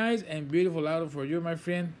 Nice and beautiful auto for you, my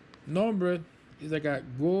friend. Number is like a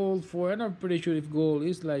gold foil. I'm not pretty sure if gold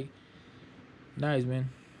is like nice, man.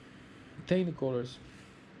 Technicolors.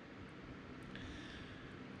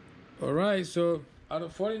 All right, so out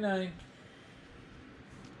of 49,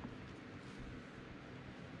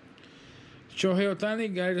 Shohei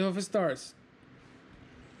Ohtani, Gary of Stars.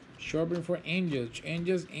 Sharpen for Angels.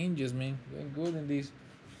 Angels, man. Doing good in this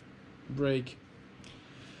break.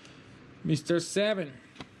 Mr. 7.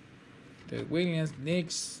 The Williams,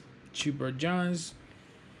 Knicks, Chipper Jones.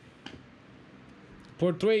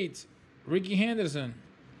 Portraits. Ricky Henderson.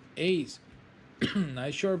 Ace.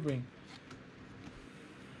 Nice sharpening.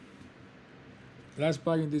 Last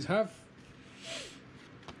pack in this half.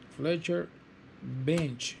 Fletcher.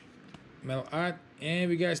 Bench. Mel At.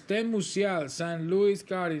 And we got Sten Musial, St. Louis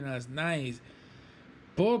Cardinals. Nice.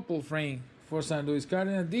 Purple frame for St. Louis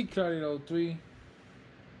Cardinals. Declared 03.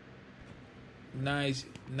 Nice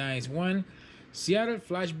one. Seattle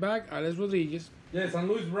flashback. Alex Rodriguez. Yeah, St.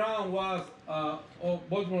 Louis Brown was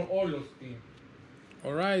Baltimore Orioles team.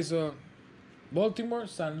 All right, so Baltimore,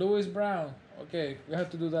 St. Louis Brown. Okay, we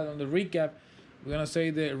have to do that on the recap. We're gonna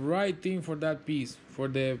say the right thing for that piece for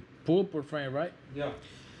the purple frame, right? Yeah.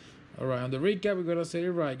 All right, on the recap, we're gonna say it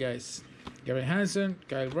right, guys. Gary Hansen,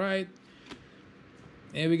 Kyle Wright,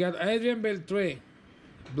 and we got Adrian Beltre,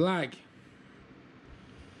 black.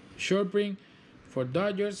 Short print for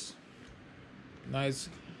Dodgers. Nice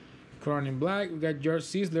crown in black. We got George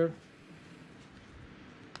Sisler.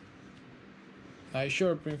 Nice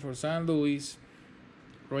short print for St. Louis.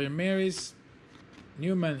 Roger Maris,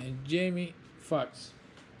 Newman, and Jamie Foxx.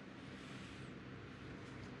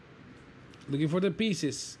 Looking for the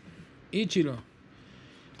pieces. Ichiro,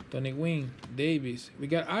 Tony Gwynn, Davis. We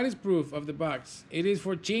got artist proof of the box. It is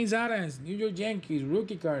for Chase Adams, New York Yankees,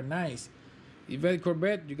 rookie card, nice. Yvette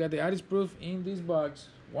Corbett, you got the artist proof in this box,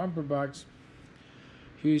 1 per box.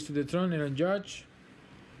 Here's to the throne, Aaron Judge.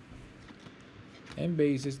 And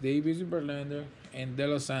bases, Davis, Verlander, and De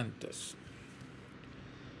Los Santos.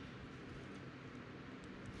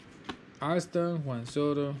 Alston, Juan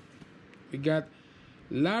Soto. We got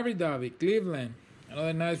Larry Doby, Cleveland.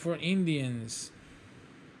 Another night for Indians.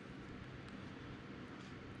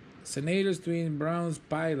 Senators, Twins, Browns,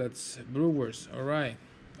 Pilots, Brewers. All right.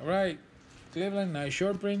 Cleveland, nice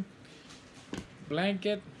short print.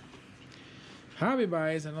 Blanket. Javi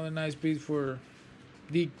Baez, another nice piece for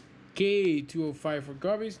the K205 for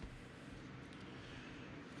Cubbies.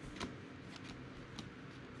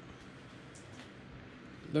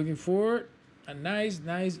 Looking for a nice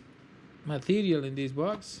material in this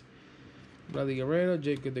box. Vladdy Guerrero,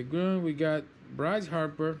 Jacob DeGrom. We got Bryce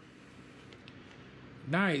Harper.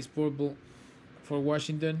 Nice purple for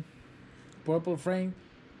Washington. Purple frame.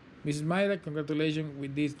 Mrs. Mayra, congratulations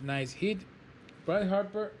with this nice hit. Bryce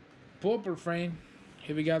Harper, purple frame.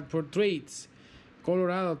 Here we got portraits.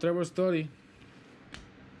 Colorado, Trevor Story.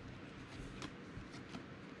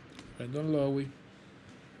 Brandon Lowe.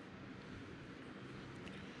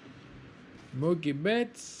 Mookie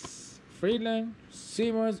Betts, Freeland,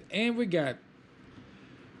 Simmons, and we got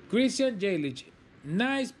Christian Yelich.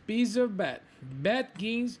 Nice piece of bat. Bat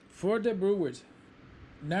Kings for the Brewers.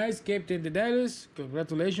 Nice Captain the Dallas.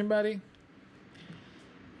 Congratulations, buddy.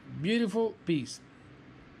 Beautiful piece.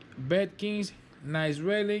 Bat Kings. Nice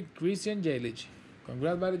relic. Christian Yelich.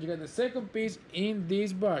 Congrats, buddy. You got the second piece in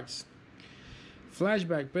this box.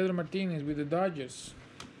 Flashback. Pedro Martinez with the Dodgers.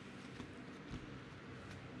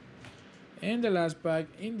 And the last pack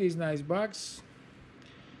in this nice box.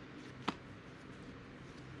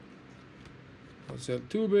 Jose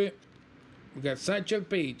Altuve. We got Satchel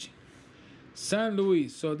Paige. San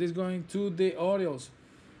Luis. So this going to the Orioles.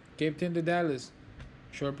 Captain the Dallas.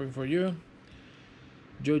 Short print for you.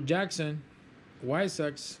 Joe Jackson. White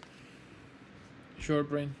Sox. Short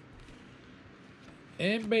print.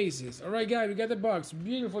 And bases. Alright guys, we got the box.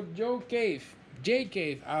 Beautiful J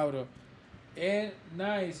Cave auto. And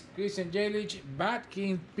nice Christian Yelich Bat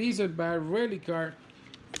King piece of bat relic card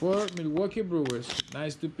for Milwaukee Brewers.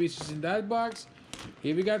 Nice two pieces in that box.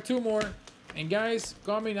 Here we got two more. And guys,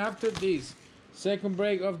 coming after this second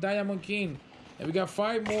break of Diamond King. And we got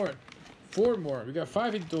four more. We got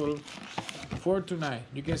 5 in total. 4 tonight.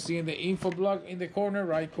 You can see in the info block in the corner,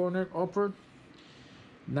 right corner, upper.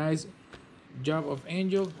 Nice job of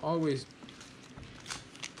Angel. Always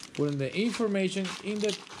putting the information in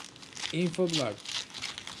the info block.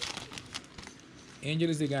 Angel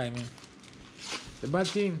is the guy, man. The bad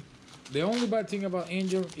thing, the only bad thing about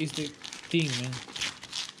Angel is the team, man.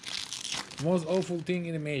 Most awful thing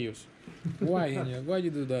in the majors. Why, Angel? Why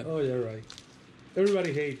you do that? Oh, yeah, right.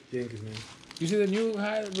 Everybody hates Yankees, man. You see the new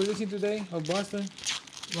hat releasing today of Boston?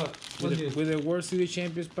 What? With the World Series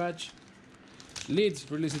Champions patch? Leeds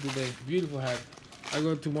releasing today. Beautiful hat. I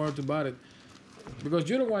go tomorrow to buy it. Because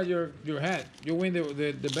you don't want your hat. You win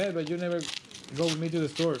the bet, but you never go with me to the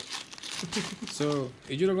store. So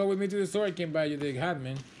if you don't go with me to the store, I can buy you the hat,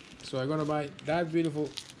 man. So I'm gonna buy that beautiful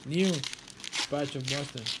new patch of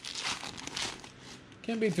Boston.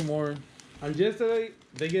 Can be tomorrow. And yesterday,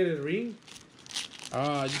 they get a ring.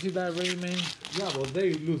 You see that ring, man? Yeah, but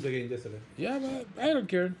they lose the game yesterday. Yeah, but I don't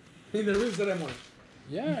care. In the ring ceremony.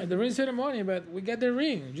 Yeah, the ring ceremony, but we got the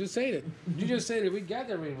ring. You just said it. You just said it. We got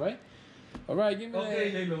the ring, right? All right, give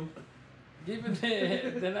me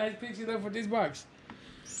the nice pixie dust for this box.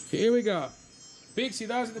 Here we go. Pixie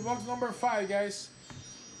dust in the box number 5, guys.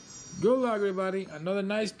 Good luck, everybody. Another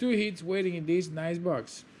nice 2 hits waiting in this nice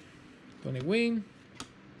box. Tony Wing.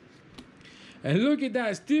 And look at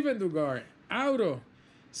that, Steven Dugar. Auto.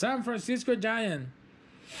 San Francisco Giant.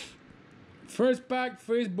 First pack,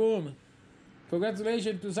 first boom.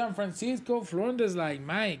 Congratulations to San Francisco. Florida's like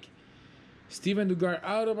Mike. Steven Dugar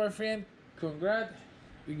auto, my friend. Congrats.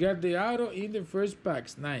 We got the auto in the first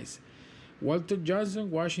packs. Nice. Walter Johnson,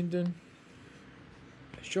 Washington.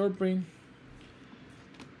 Short print.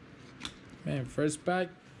 Man, first pack.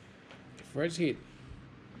 First hit.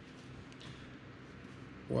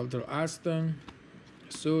 Walter Aston.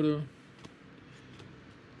 Soto.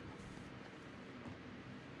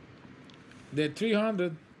 The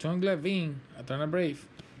 300. Tom Glavine. Atlanta Brave.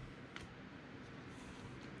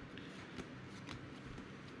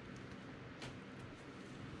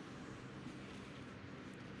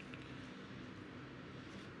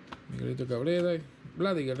 Miguelito Cabrera,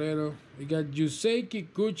 Vladdy Guerrero. We got Yusei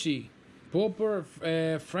Kikuchi, Popper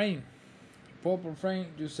frame. Popper frame,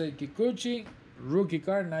 Yusei Kikuchi. Rookie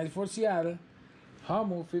card, nice for Seattle.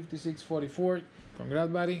 Hummel, 5644.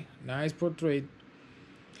 Congrats, buddy. Nice portrait.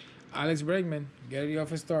 Alex Bregman, Gallery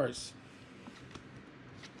of Stars.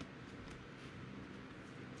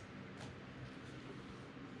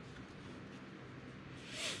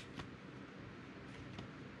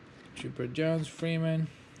 Chipper Jones, Freeman.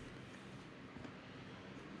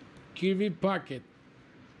 Kirby Pocket.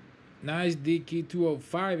 Nice DK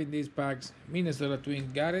 205 in these packs. Minnesota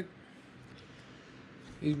Twins got it.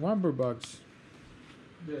 It's one per box.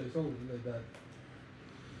 Yeah, it's always like that.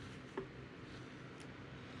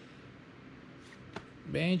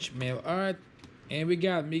 Bench, mail art. And we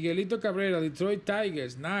got Miguelito Cabrera, Detroit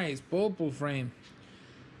Tigers. Nice, purple frame.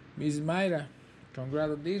 Miss Mayra.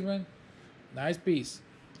 Congrats on this one. Nice piece.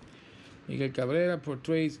 Miguel Cabrera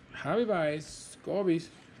portrays Javi Baez, Cubbies.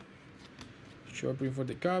 Short print for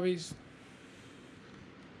the Cubbies.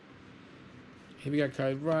 Here we got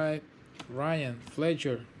Kyle Wright, Ryan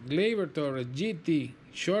Fletcher, Gleyber Torres, GT.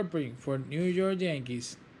 Short print for New York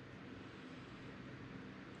Yankees.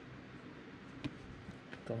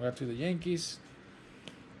 Congrats to the Yankees.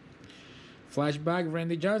 Flashback,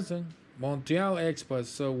 Randy Johnson. Montreal Expos,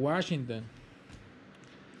 so Washington.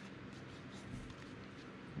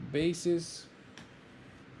 Bases.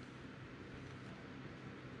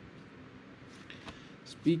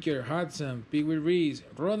 Speaker, Hudson, Pee-wee Reese,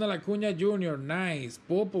 Ronald Acuna Jr., nice.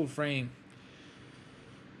 Purple frame.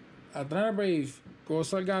 Atlanta Brave,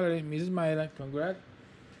 Coastal Gallery, Mrs. Mayra, congrats.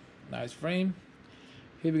 Nice frame.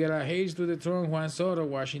 Here we got a Hayes to the throne, Juan Soto,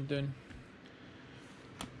 Washington.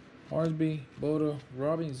 Horsby, Bodo,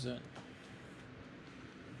 Robinson.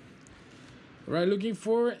 Right, looking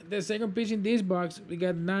for the second piece in this box. We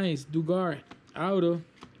got nice Dugar auto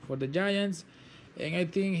for the Giants. And I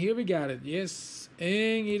think here we got it. Yes.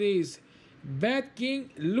 And it is Bat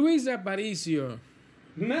King Luis Aparicio.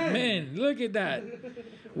 Man, look at that.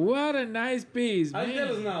 What a nice piece. I'm man.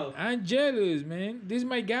 jealous now. I'm jealous, man. This is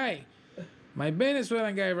my guy. My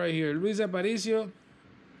Venezuelan guy right here. Luis Aparicio.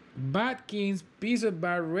 Bat King's piece of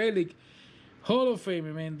bar relic. Hall of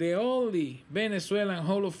Famer, man. The only Venezuelan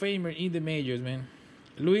Hall of Famer in the majors, man.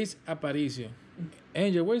 Luis Aparicio.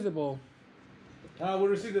 Angel, where's the ball? We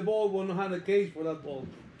received the ball. We don't have the case for that ball.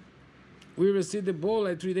 We received the ball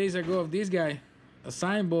like 3 days ago of this guy. A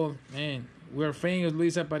signed ball. Man, we're famous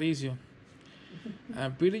Luis Aparicio.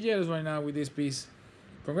 I'm pretty jealous right now with this piece.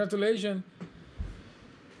 Congratulations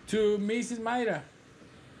to Mrs. Mayra.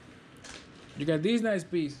 You got this nice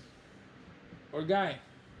piece. Or guy.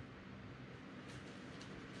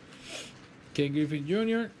 Ken Griffey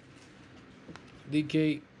Jr.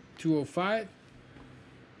 DK 205.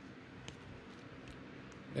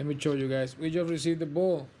 Let me show you guys. We just received the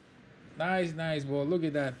ball. Nice, nice ball. Look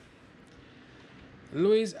at that.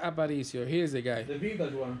 Luis Aparicio. Here's the guy. The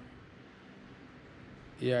vintage one.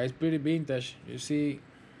 Yeah, it's pretty vintage. You see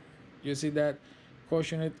that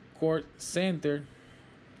Cautioned Court Center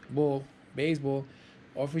ball, baseball,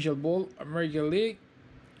 official ball, American League,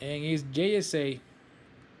 and it's JSA.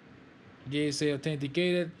 JSA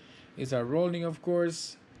authenticated. It's a rolling, of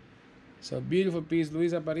course. So beautiful piece,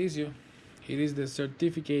 Luis Aparicio. It is the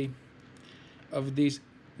certificate of this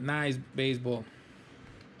nice baseball.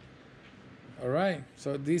 All right,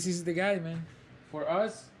 so this is the guy, man. For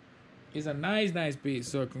us, it's a nice, nice piece.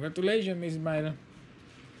 So congratulations, Mrs. Mayra.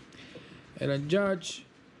 Aaron Judge,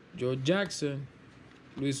 Joe Jackson,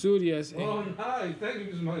 Luis Urias. Oh, nice. Thank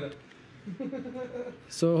you, Mrs. Mayra.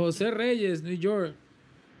 So Jose Reyes, New York.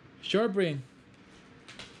 Short print.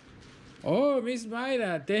 Oh, Miss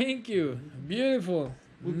Mayra, thank you. Beautiful.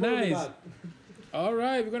 Nice. All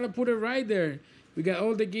right, we're going to put it right there. We got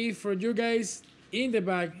all the gifts for you guys in the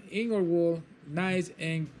back, in our wall. Nice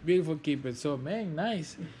and beautiful keep it. So, man,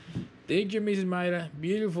 nice. Thank you, Mrs. Mayra.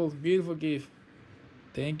 Beautiful, beautiful gift.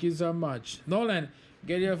 Thank you so much. Nolan,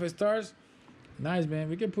 get it off stars. Nice, man.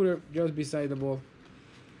 We can put it just beside the ball.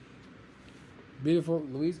 Beautiful.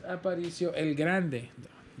 Luis Aparicio El Grande.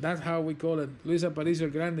 That's how we call it. Luis Aparicio El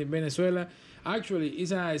Grande in Venezuela. Actually,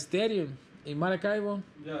 it's a stadium in Maracaibo.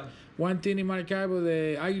 Yeah. One thing in Maracaibo,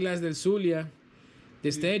 the Águilas del Zulia. The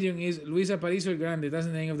stadium is Luis Aparicio El Grande. That's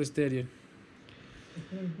the name of the stadium.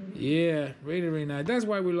 Yeah, really, really nice. That's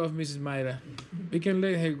why we love Mrs. Mayra. We can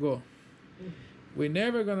let her go. We're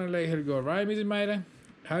never gonna let her go, right, Mrs. Mayra?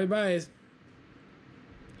 Javi Baez.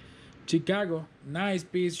 Chicago, nice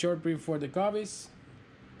piece, short print for the Cubbies.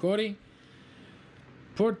 Cody.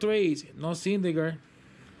 Portraits, no Syndergaard.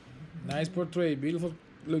 Nice portrait, beautiful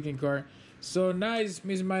looking card. So nice,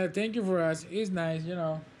 Miss Mayra. Thank you for us. It's nice, you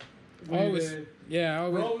know. Always, yeah,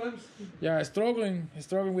 always. Problems? Yeah, struggling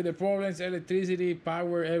with the problems, electricity,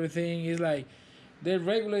 power, everything. It's like they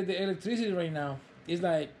regulate the electricity right now. It's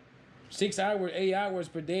like 6 hours, 8 hours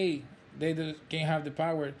per day. They just can't have the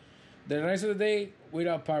power. The rest of the day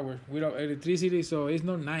without power, without electricity. So it's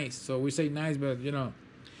not nice. So we say nice, but you know,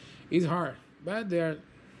 it's hard. But they are,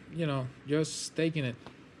 you know, just taking it.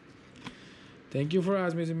 Thank you for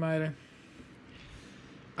us, Mrs. Mayra.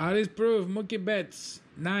 Alice Proof, Mookie Betts.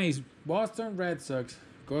 Nice. Boston Red Sox.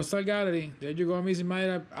 Coastal Gallery. There you go, Mrs.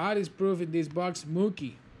 Mayra. Alice Proof in this box.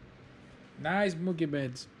 Mookie. Nice Mookie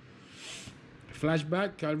Betts.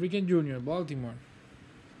 Flashback, Cal Ripken Jr., Baltimore.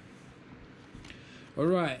 All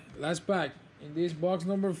right, last pack in this box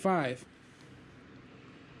number 5.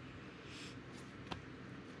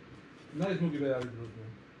 Nice movie there.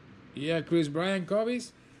 Yeah, Chris Bryant,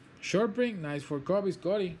 Cubbies. Short print, nice for Cubbies.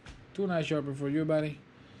 Cody, 2 nice short print for you, buddy.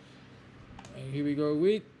 And here we go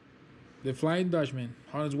with the Flying Dutchman.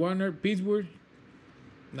 Hans Warner, Pittsburgh.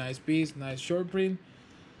 Nice piece, nice short print.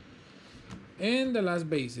 And the last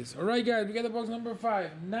bases. All right, guys, we got the box number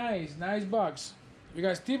 5. Nice, nice box. We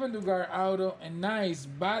got Stephen Dugar auto and nice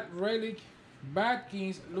Bat Relic, Bat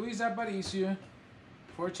Kings, Luis Aparicio.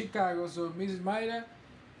 for Chicago. So Mrs. Mayra,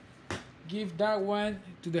 give that one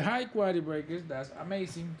to the high quality breakers. That's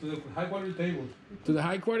amazing. To the high quality table. To the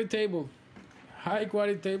high quality table. High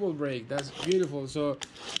quality table break. That's beautiful. So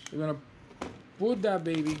we're gonna put that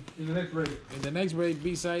baby In the next break. in the next break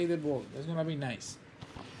beside the ball. That's gonna be nice.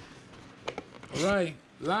 Alright,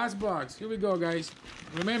 last box. Here we go, guys.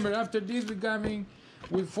 Remember, after this we're coming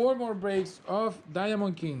with 4 more breaks of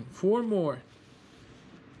Diamond King. 4 more.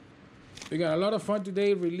 We got a lot of fun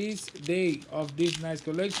today. Release day of this nice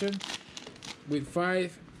collection with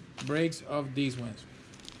 5 breaks of these ones.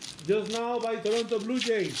 Just now by Toronto Blue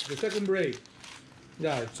Jays, the second break.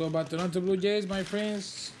 Guys. So about Toronto Blue Jays, my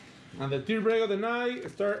friends. And the third break of the night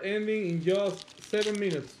start ending in just 7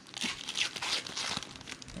 minutes.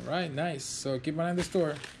 All right, nice. So keep an eye on the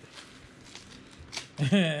store.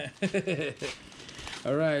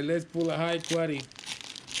 All right, let's pull a high quality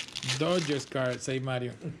Dodgers card, say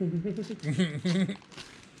Mario.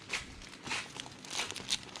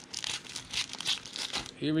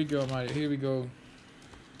 Here we go, Mario. Here we go.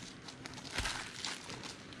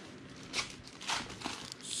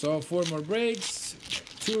 So 4 more breaks.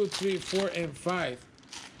 2, 3, 4, and 5.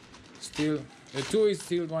 Still, the 2 is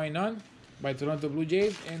still going on by Toronto Blue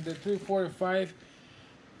Jays, and the 3, 4, and 5,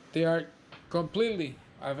 they are completely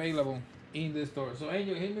available in the store. So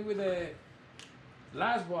Angel, hit me with the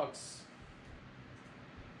last box.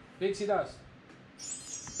 Pixie dust.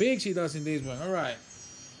 Pixie dust in this one. All right.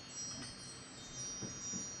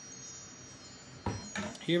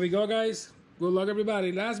 Here we go, guys. Good luck,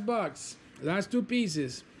 everybody. Last box. Last 2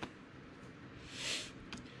 pieces.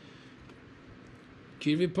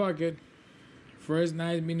 Kirby Puckett. First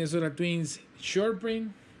nice Minnesota Twins short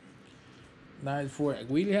print. Nice for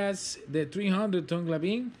Willie has the 300 Tom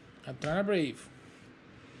Glavine. Atlanta Brave.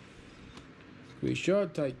 Chris Shaw,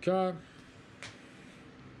 Ty Cobb.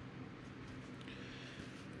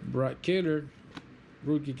 Brad Keller.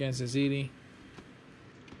 Rookie Kansas City.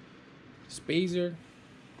 Spacer.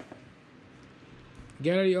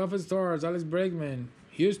 Gallery of Stars, Alex Bregman,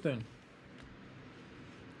 Houston.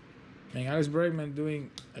 And Alex Bregman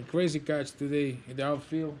doing a crazy catch today in the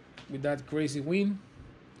outfield with that crazy win.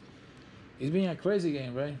 It's been a crazy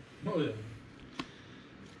game, right? Oh, yeah.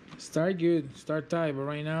 Start good, start tight, but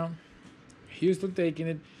right now, Houston taking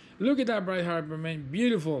it. Look at that Bryce Harper, man.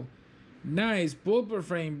 Beautiful. Nice pulper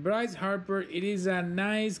frame. Bryce Harper, it is a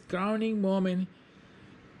nice crowning moment.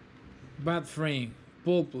 Bad frame.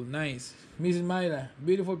 Pulple, nice. Mrs. Mayra,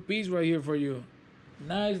 beautiful piece right here for you.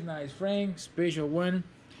 Nice frame, special one.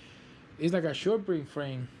 It's like a short print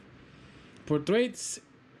frame. Portraits,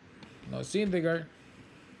 no Syndergaard.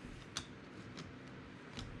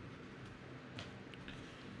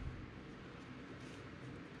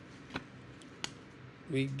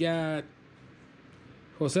 We got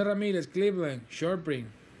Jose Ramirez, Cleveland, short print.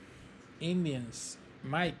 Indians,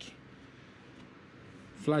 Mike.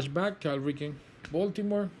 Flashback, Cal Ripken,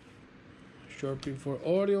 Baltimore. Short print for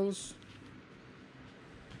Orioles.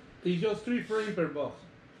 It's just 3 frames per box.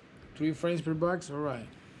 3 frames per box. All right.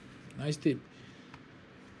 Nice tip.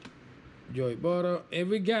 Joey Votto. And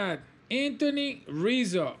we got Anthony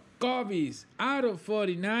Rizzo. Cubbies out of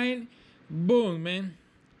 49. Boom, man.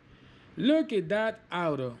 Look at that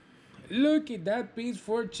auto. Look at that piece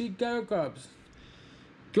for Chicago Cubs.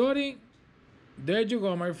 Cody, there you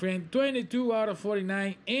go, my friend. 22 out of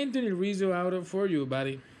 49. Anthony Rizzo auto for you,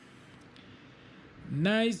 buddy.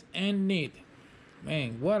 Nice and neat.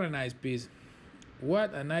 Man, what a nice piece.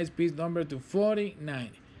 What a nice piece, number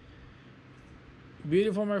 249.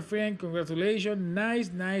 Beautiful, my friend. Congratulations.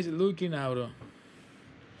 Nice looking auto.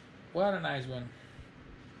 What a nice one.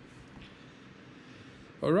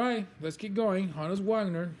 All right, let's keep going. Honus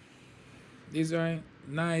Wagner. These are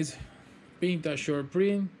nice Pinta short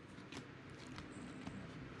print.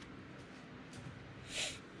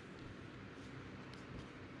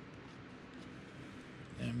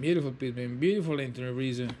 And beautiful piece, man. Beautiful Anthony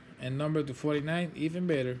Rizzo. And number 249, even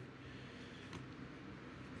better.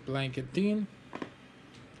 Blanket team.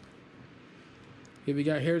 Here we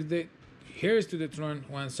got Here's to the Throne.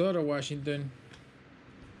 Juan Soto, Washington.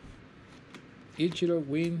 Ichiro,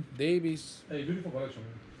 Wynn, Davis. Hey, beautiful collection,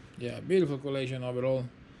 man. Yeah, beautiful collection overall.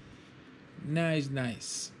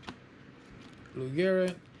 Nice. Lou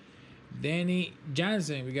Gehrig. Danny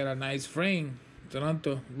Jansen. We got a nice frame.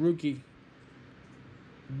 Toronto rookie.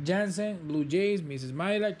 Jansen, Blue Jays, Mrs.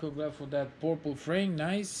 Mayra. Congrats for that purple frame.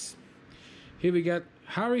 Nice. Here we got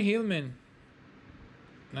Harry Hillman.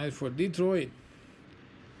 Nice for Detroit.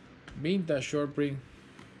 Vintage short print.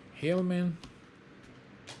 Hillman.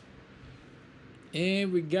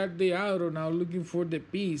 And we got the auto now, looking for the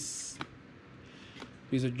piece.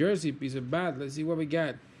 Piece of jersey, piece of bat. Let's see what we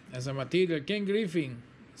got. As a material, Ken Griffin,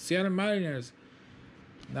 Seattle Mariners.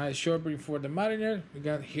 Nice short print for the Mariners. We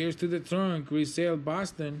got Here's to the Throne, Chris Sale,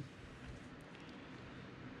 Boston.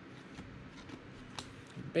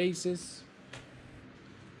 Bases.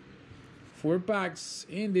 4 packs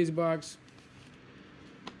in this box.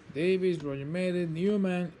 Davis, Roger Maris,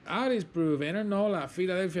 Newman, Alice Proof, Aaron Nola,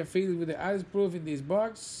 Philadelphia Phillies with the Alice Proof in this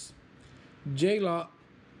box. J-Law,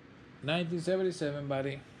 1977,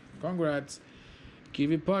 buddy. Congrats.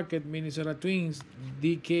 Kirby Puckett, Minnesota Twins,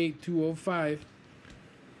 DK 205.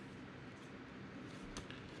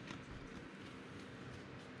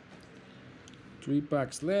 Three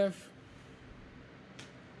packs left.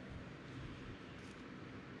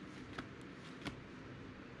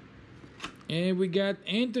 And we got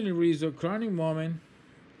Anthony Rizzo, crowning moment.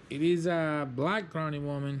 It is a black crowning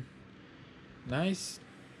moment. Nice.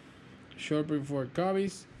 Short print for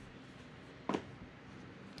Cubbies.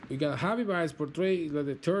 We got Javi Baez portrait, like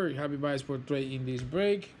the third Javi Baez portrait in this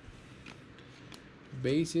break.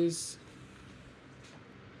 Bases.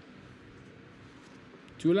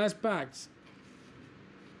 2 last packs.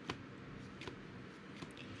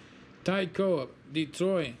 Ty Cobb,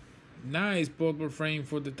 Detroit. Nice purple frame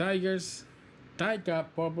for the Tigers. Ty Cobb,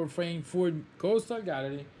 purple frame for Coastal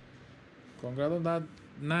Gallery. Congrats on that.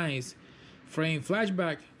 Nice. Frame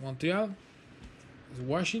flashback, Montreal.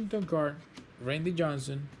 Washington card, Randy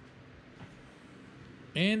Johnson.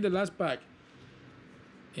 And the last pack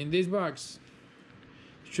in this box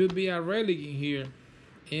should be a relic in here.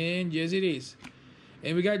 And yes, it is.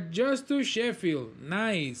 And we got Justus Sheffield.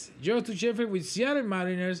 Nice. Justus Sheffield with Seattle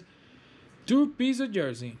Mariners. 2 pieces of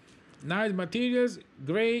jersey. Nice materials,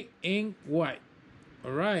 gray and white.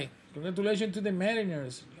 All right. Congratulations to the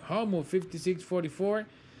Mariners. Homo 5644.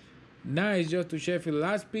 Nice, Justus Sheffield.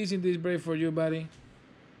 Last piece in this break for you, buddy.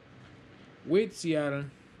 With Seattle.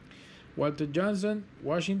 Walter Johnson,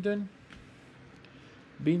 Washington.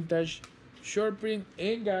 Vintage short print.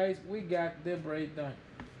 And guys, we got the break done.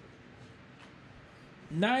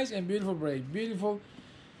 Nice and beautiful break. Beautiful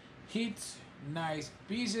hits. Nice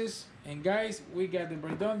pieces. And guys, we got the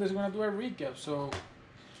break done. That's gonna do a recap. So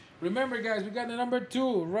remember, guys, we got the number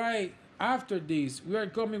 2 right after this. We are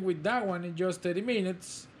coming with that one in just 30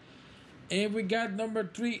 minutes. And we got number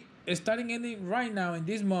 3 starting ending right now in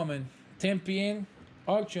this moment. 10 p.m.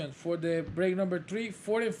 auction for the break number 3,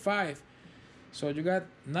 45. So you got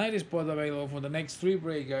 90 spots available for the next 3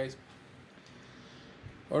 break, guys.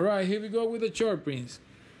 All right, here we go with the short prints.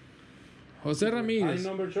 Jose Ramirez. High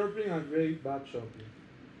number short print and gray back short print.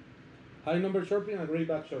 High number short print and gray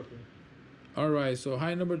back short print. All right, so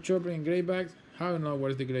high number short print and gray backs. How do you know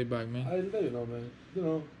what is the gray back, man? I let you know, man. You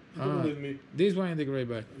know, you don't believe me. This one is the gray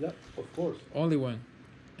back. Yeah, of course. Only one.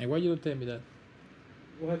 And why you don't tell me that?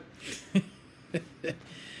 Go ahead.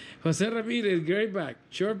 Jose Ramirez, gray back,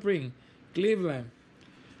 short print, Cleveland.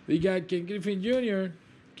 We got Ken Griffin Jr.,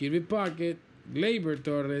 Kirby Puckett, Gleyber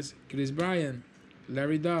Torres, Chris Bryant,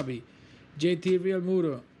 Larry Doby, JT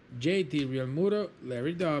Realmuto,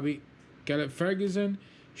 Larry Doby, Caleb Ferguson,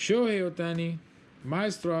 Shohei Ohtani,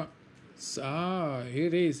 Maestro. Here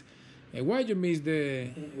it is. And why you miss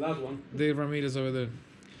the last one? The Ramirez over there.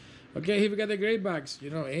 Okay, here we got the great backs.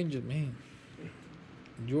 You know, Angel, man.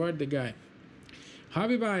 You are the guy.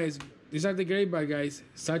 Javi Baez. These are the great back guys.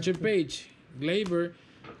 Satchel Paige, Gleyber,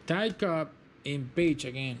 Ty Cobb, and Page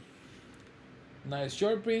again. Nice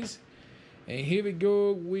short prints. And here we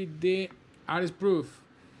go with the artist proof.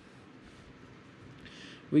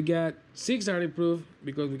 We got 6 artist proof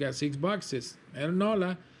because we got 6 boxes. Aaron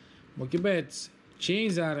Nola, Mookie Betts,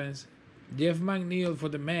 Chase Adams, Jeff McNeil for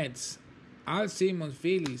the Mets, Al Simmons,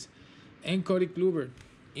 Phillies, and Cody Kluber,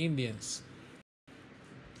 Indians.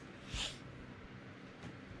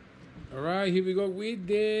 All right, here we go with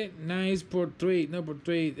the nice frames,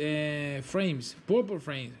 purple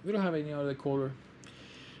frames. We don't have any other color,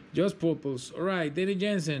 just purples. All right, Danny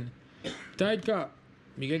Jensen, Ty Cobb,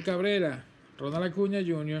 Miguel Cabrera, Ronald Acuna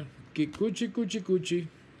Jr., Kikuchi,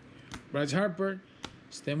 Bryce Harper,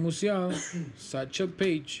 Stan Musial, Satchel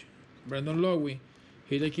Paige, Brandon Lowe,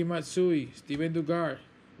 Hideki Matsui, Steven Duggar,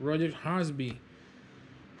 Roger Hansby,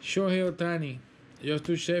 Shohei Ohtani,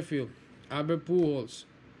 Justus Sheffield, Albert Pujols,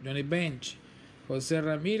 Johnny Bench, Jose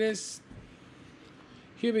Ramirez.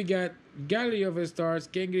 Here we got Gallery of Stars,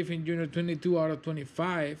 Ken Griffin Jr., 22 out of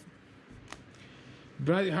 25.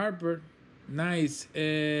 Bradley Harper, nice.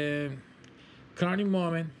 Crowning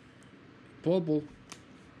moment, purple.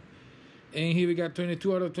 And here we got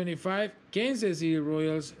 22 out of 25. Kansas City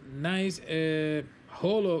Royals, nice.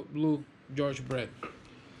 Holo blue, George Brett.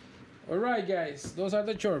 All right, guys, those are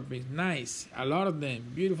the short prints. Nice, a lot of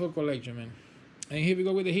them. Beautiful collection, man. And here we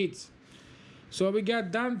go with the hits. So we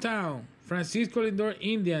got Downtown, Francisco Lindor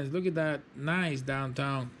Indians. Look at that, nice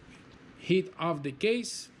Downtown hit off the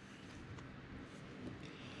case.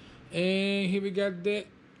 And here we got the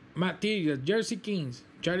material, Jersey Kings,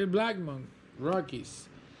 Charlie Blackmon, Rockies,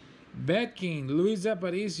 Bet King, Luis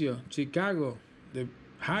Aparicio, Chicago, the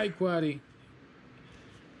high quality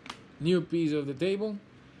new piece of the table.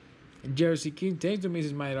 Jersey King, thanks to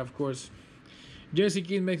Mrs. Meyer, of course. Jersey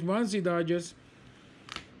King makes Muncie Dodgers.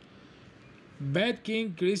 Bet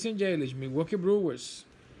King, Christian Yelich, Milwaukee Brewers.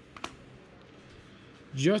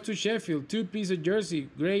 Justus Sheffield, 2-piece of jersey,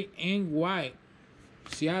 gray and white,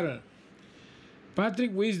 Seattle.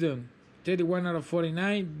 Patrick Wisdom, 31 out of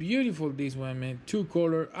 49. Beautiful this one, man.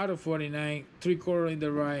 2-color out of 49. 3-color in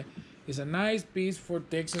the right. It's a nice piece for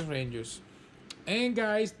Texas Rangers. And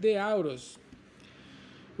guys, the autos.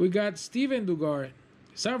 We got Steven Dugard,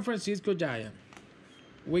 San Francisco Giant.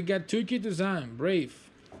 We got Turkey Toussaint, Brave.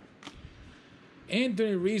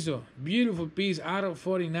 Anthony Rizzo, beautiful piece out of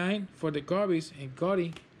 49 for the Cubbies and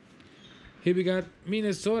Cody. Here we got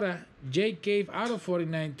Minnesota, Jake Cave out of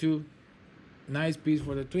 49 too. Nice piece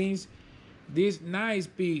for the Twins. This nice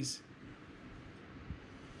piece.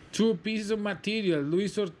 2 pieces of material,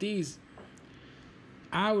 Luis Ortiz,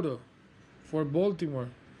 auto for Baltimore.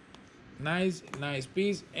 Nice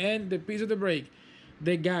piece. And the piece of the break,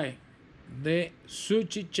 the guy, the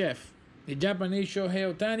sushi chef, the Japanese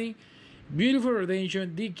Shohei Ohtani. Beautiful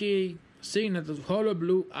redemption, DK signature, hollow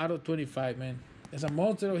blue out of 25, man. That's a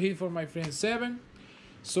monster hit for my friend 7.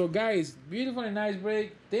 So guys, beautiful and nice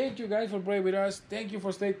break. Thank you guys for playing with us. Thank you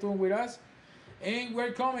for staying tuned with us. And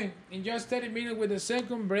we're coming in just 30 minutes with the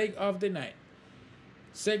second break of the night.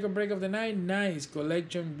 Second break of the night, nice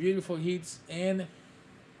collection, beautiful hits, and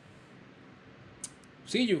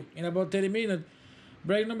see you in about 30 minutes.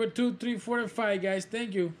 Break number 2, 3, 4, and 5, guys.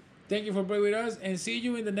 Thank you. Thank you for playing with us, and see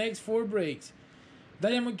you in the next 4 breaks.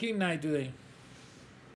 Diamond King night today.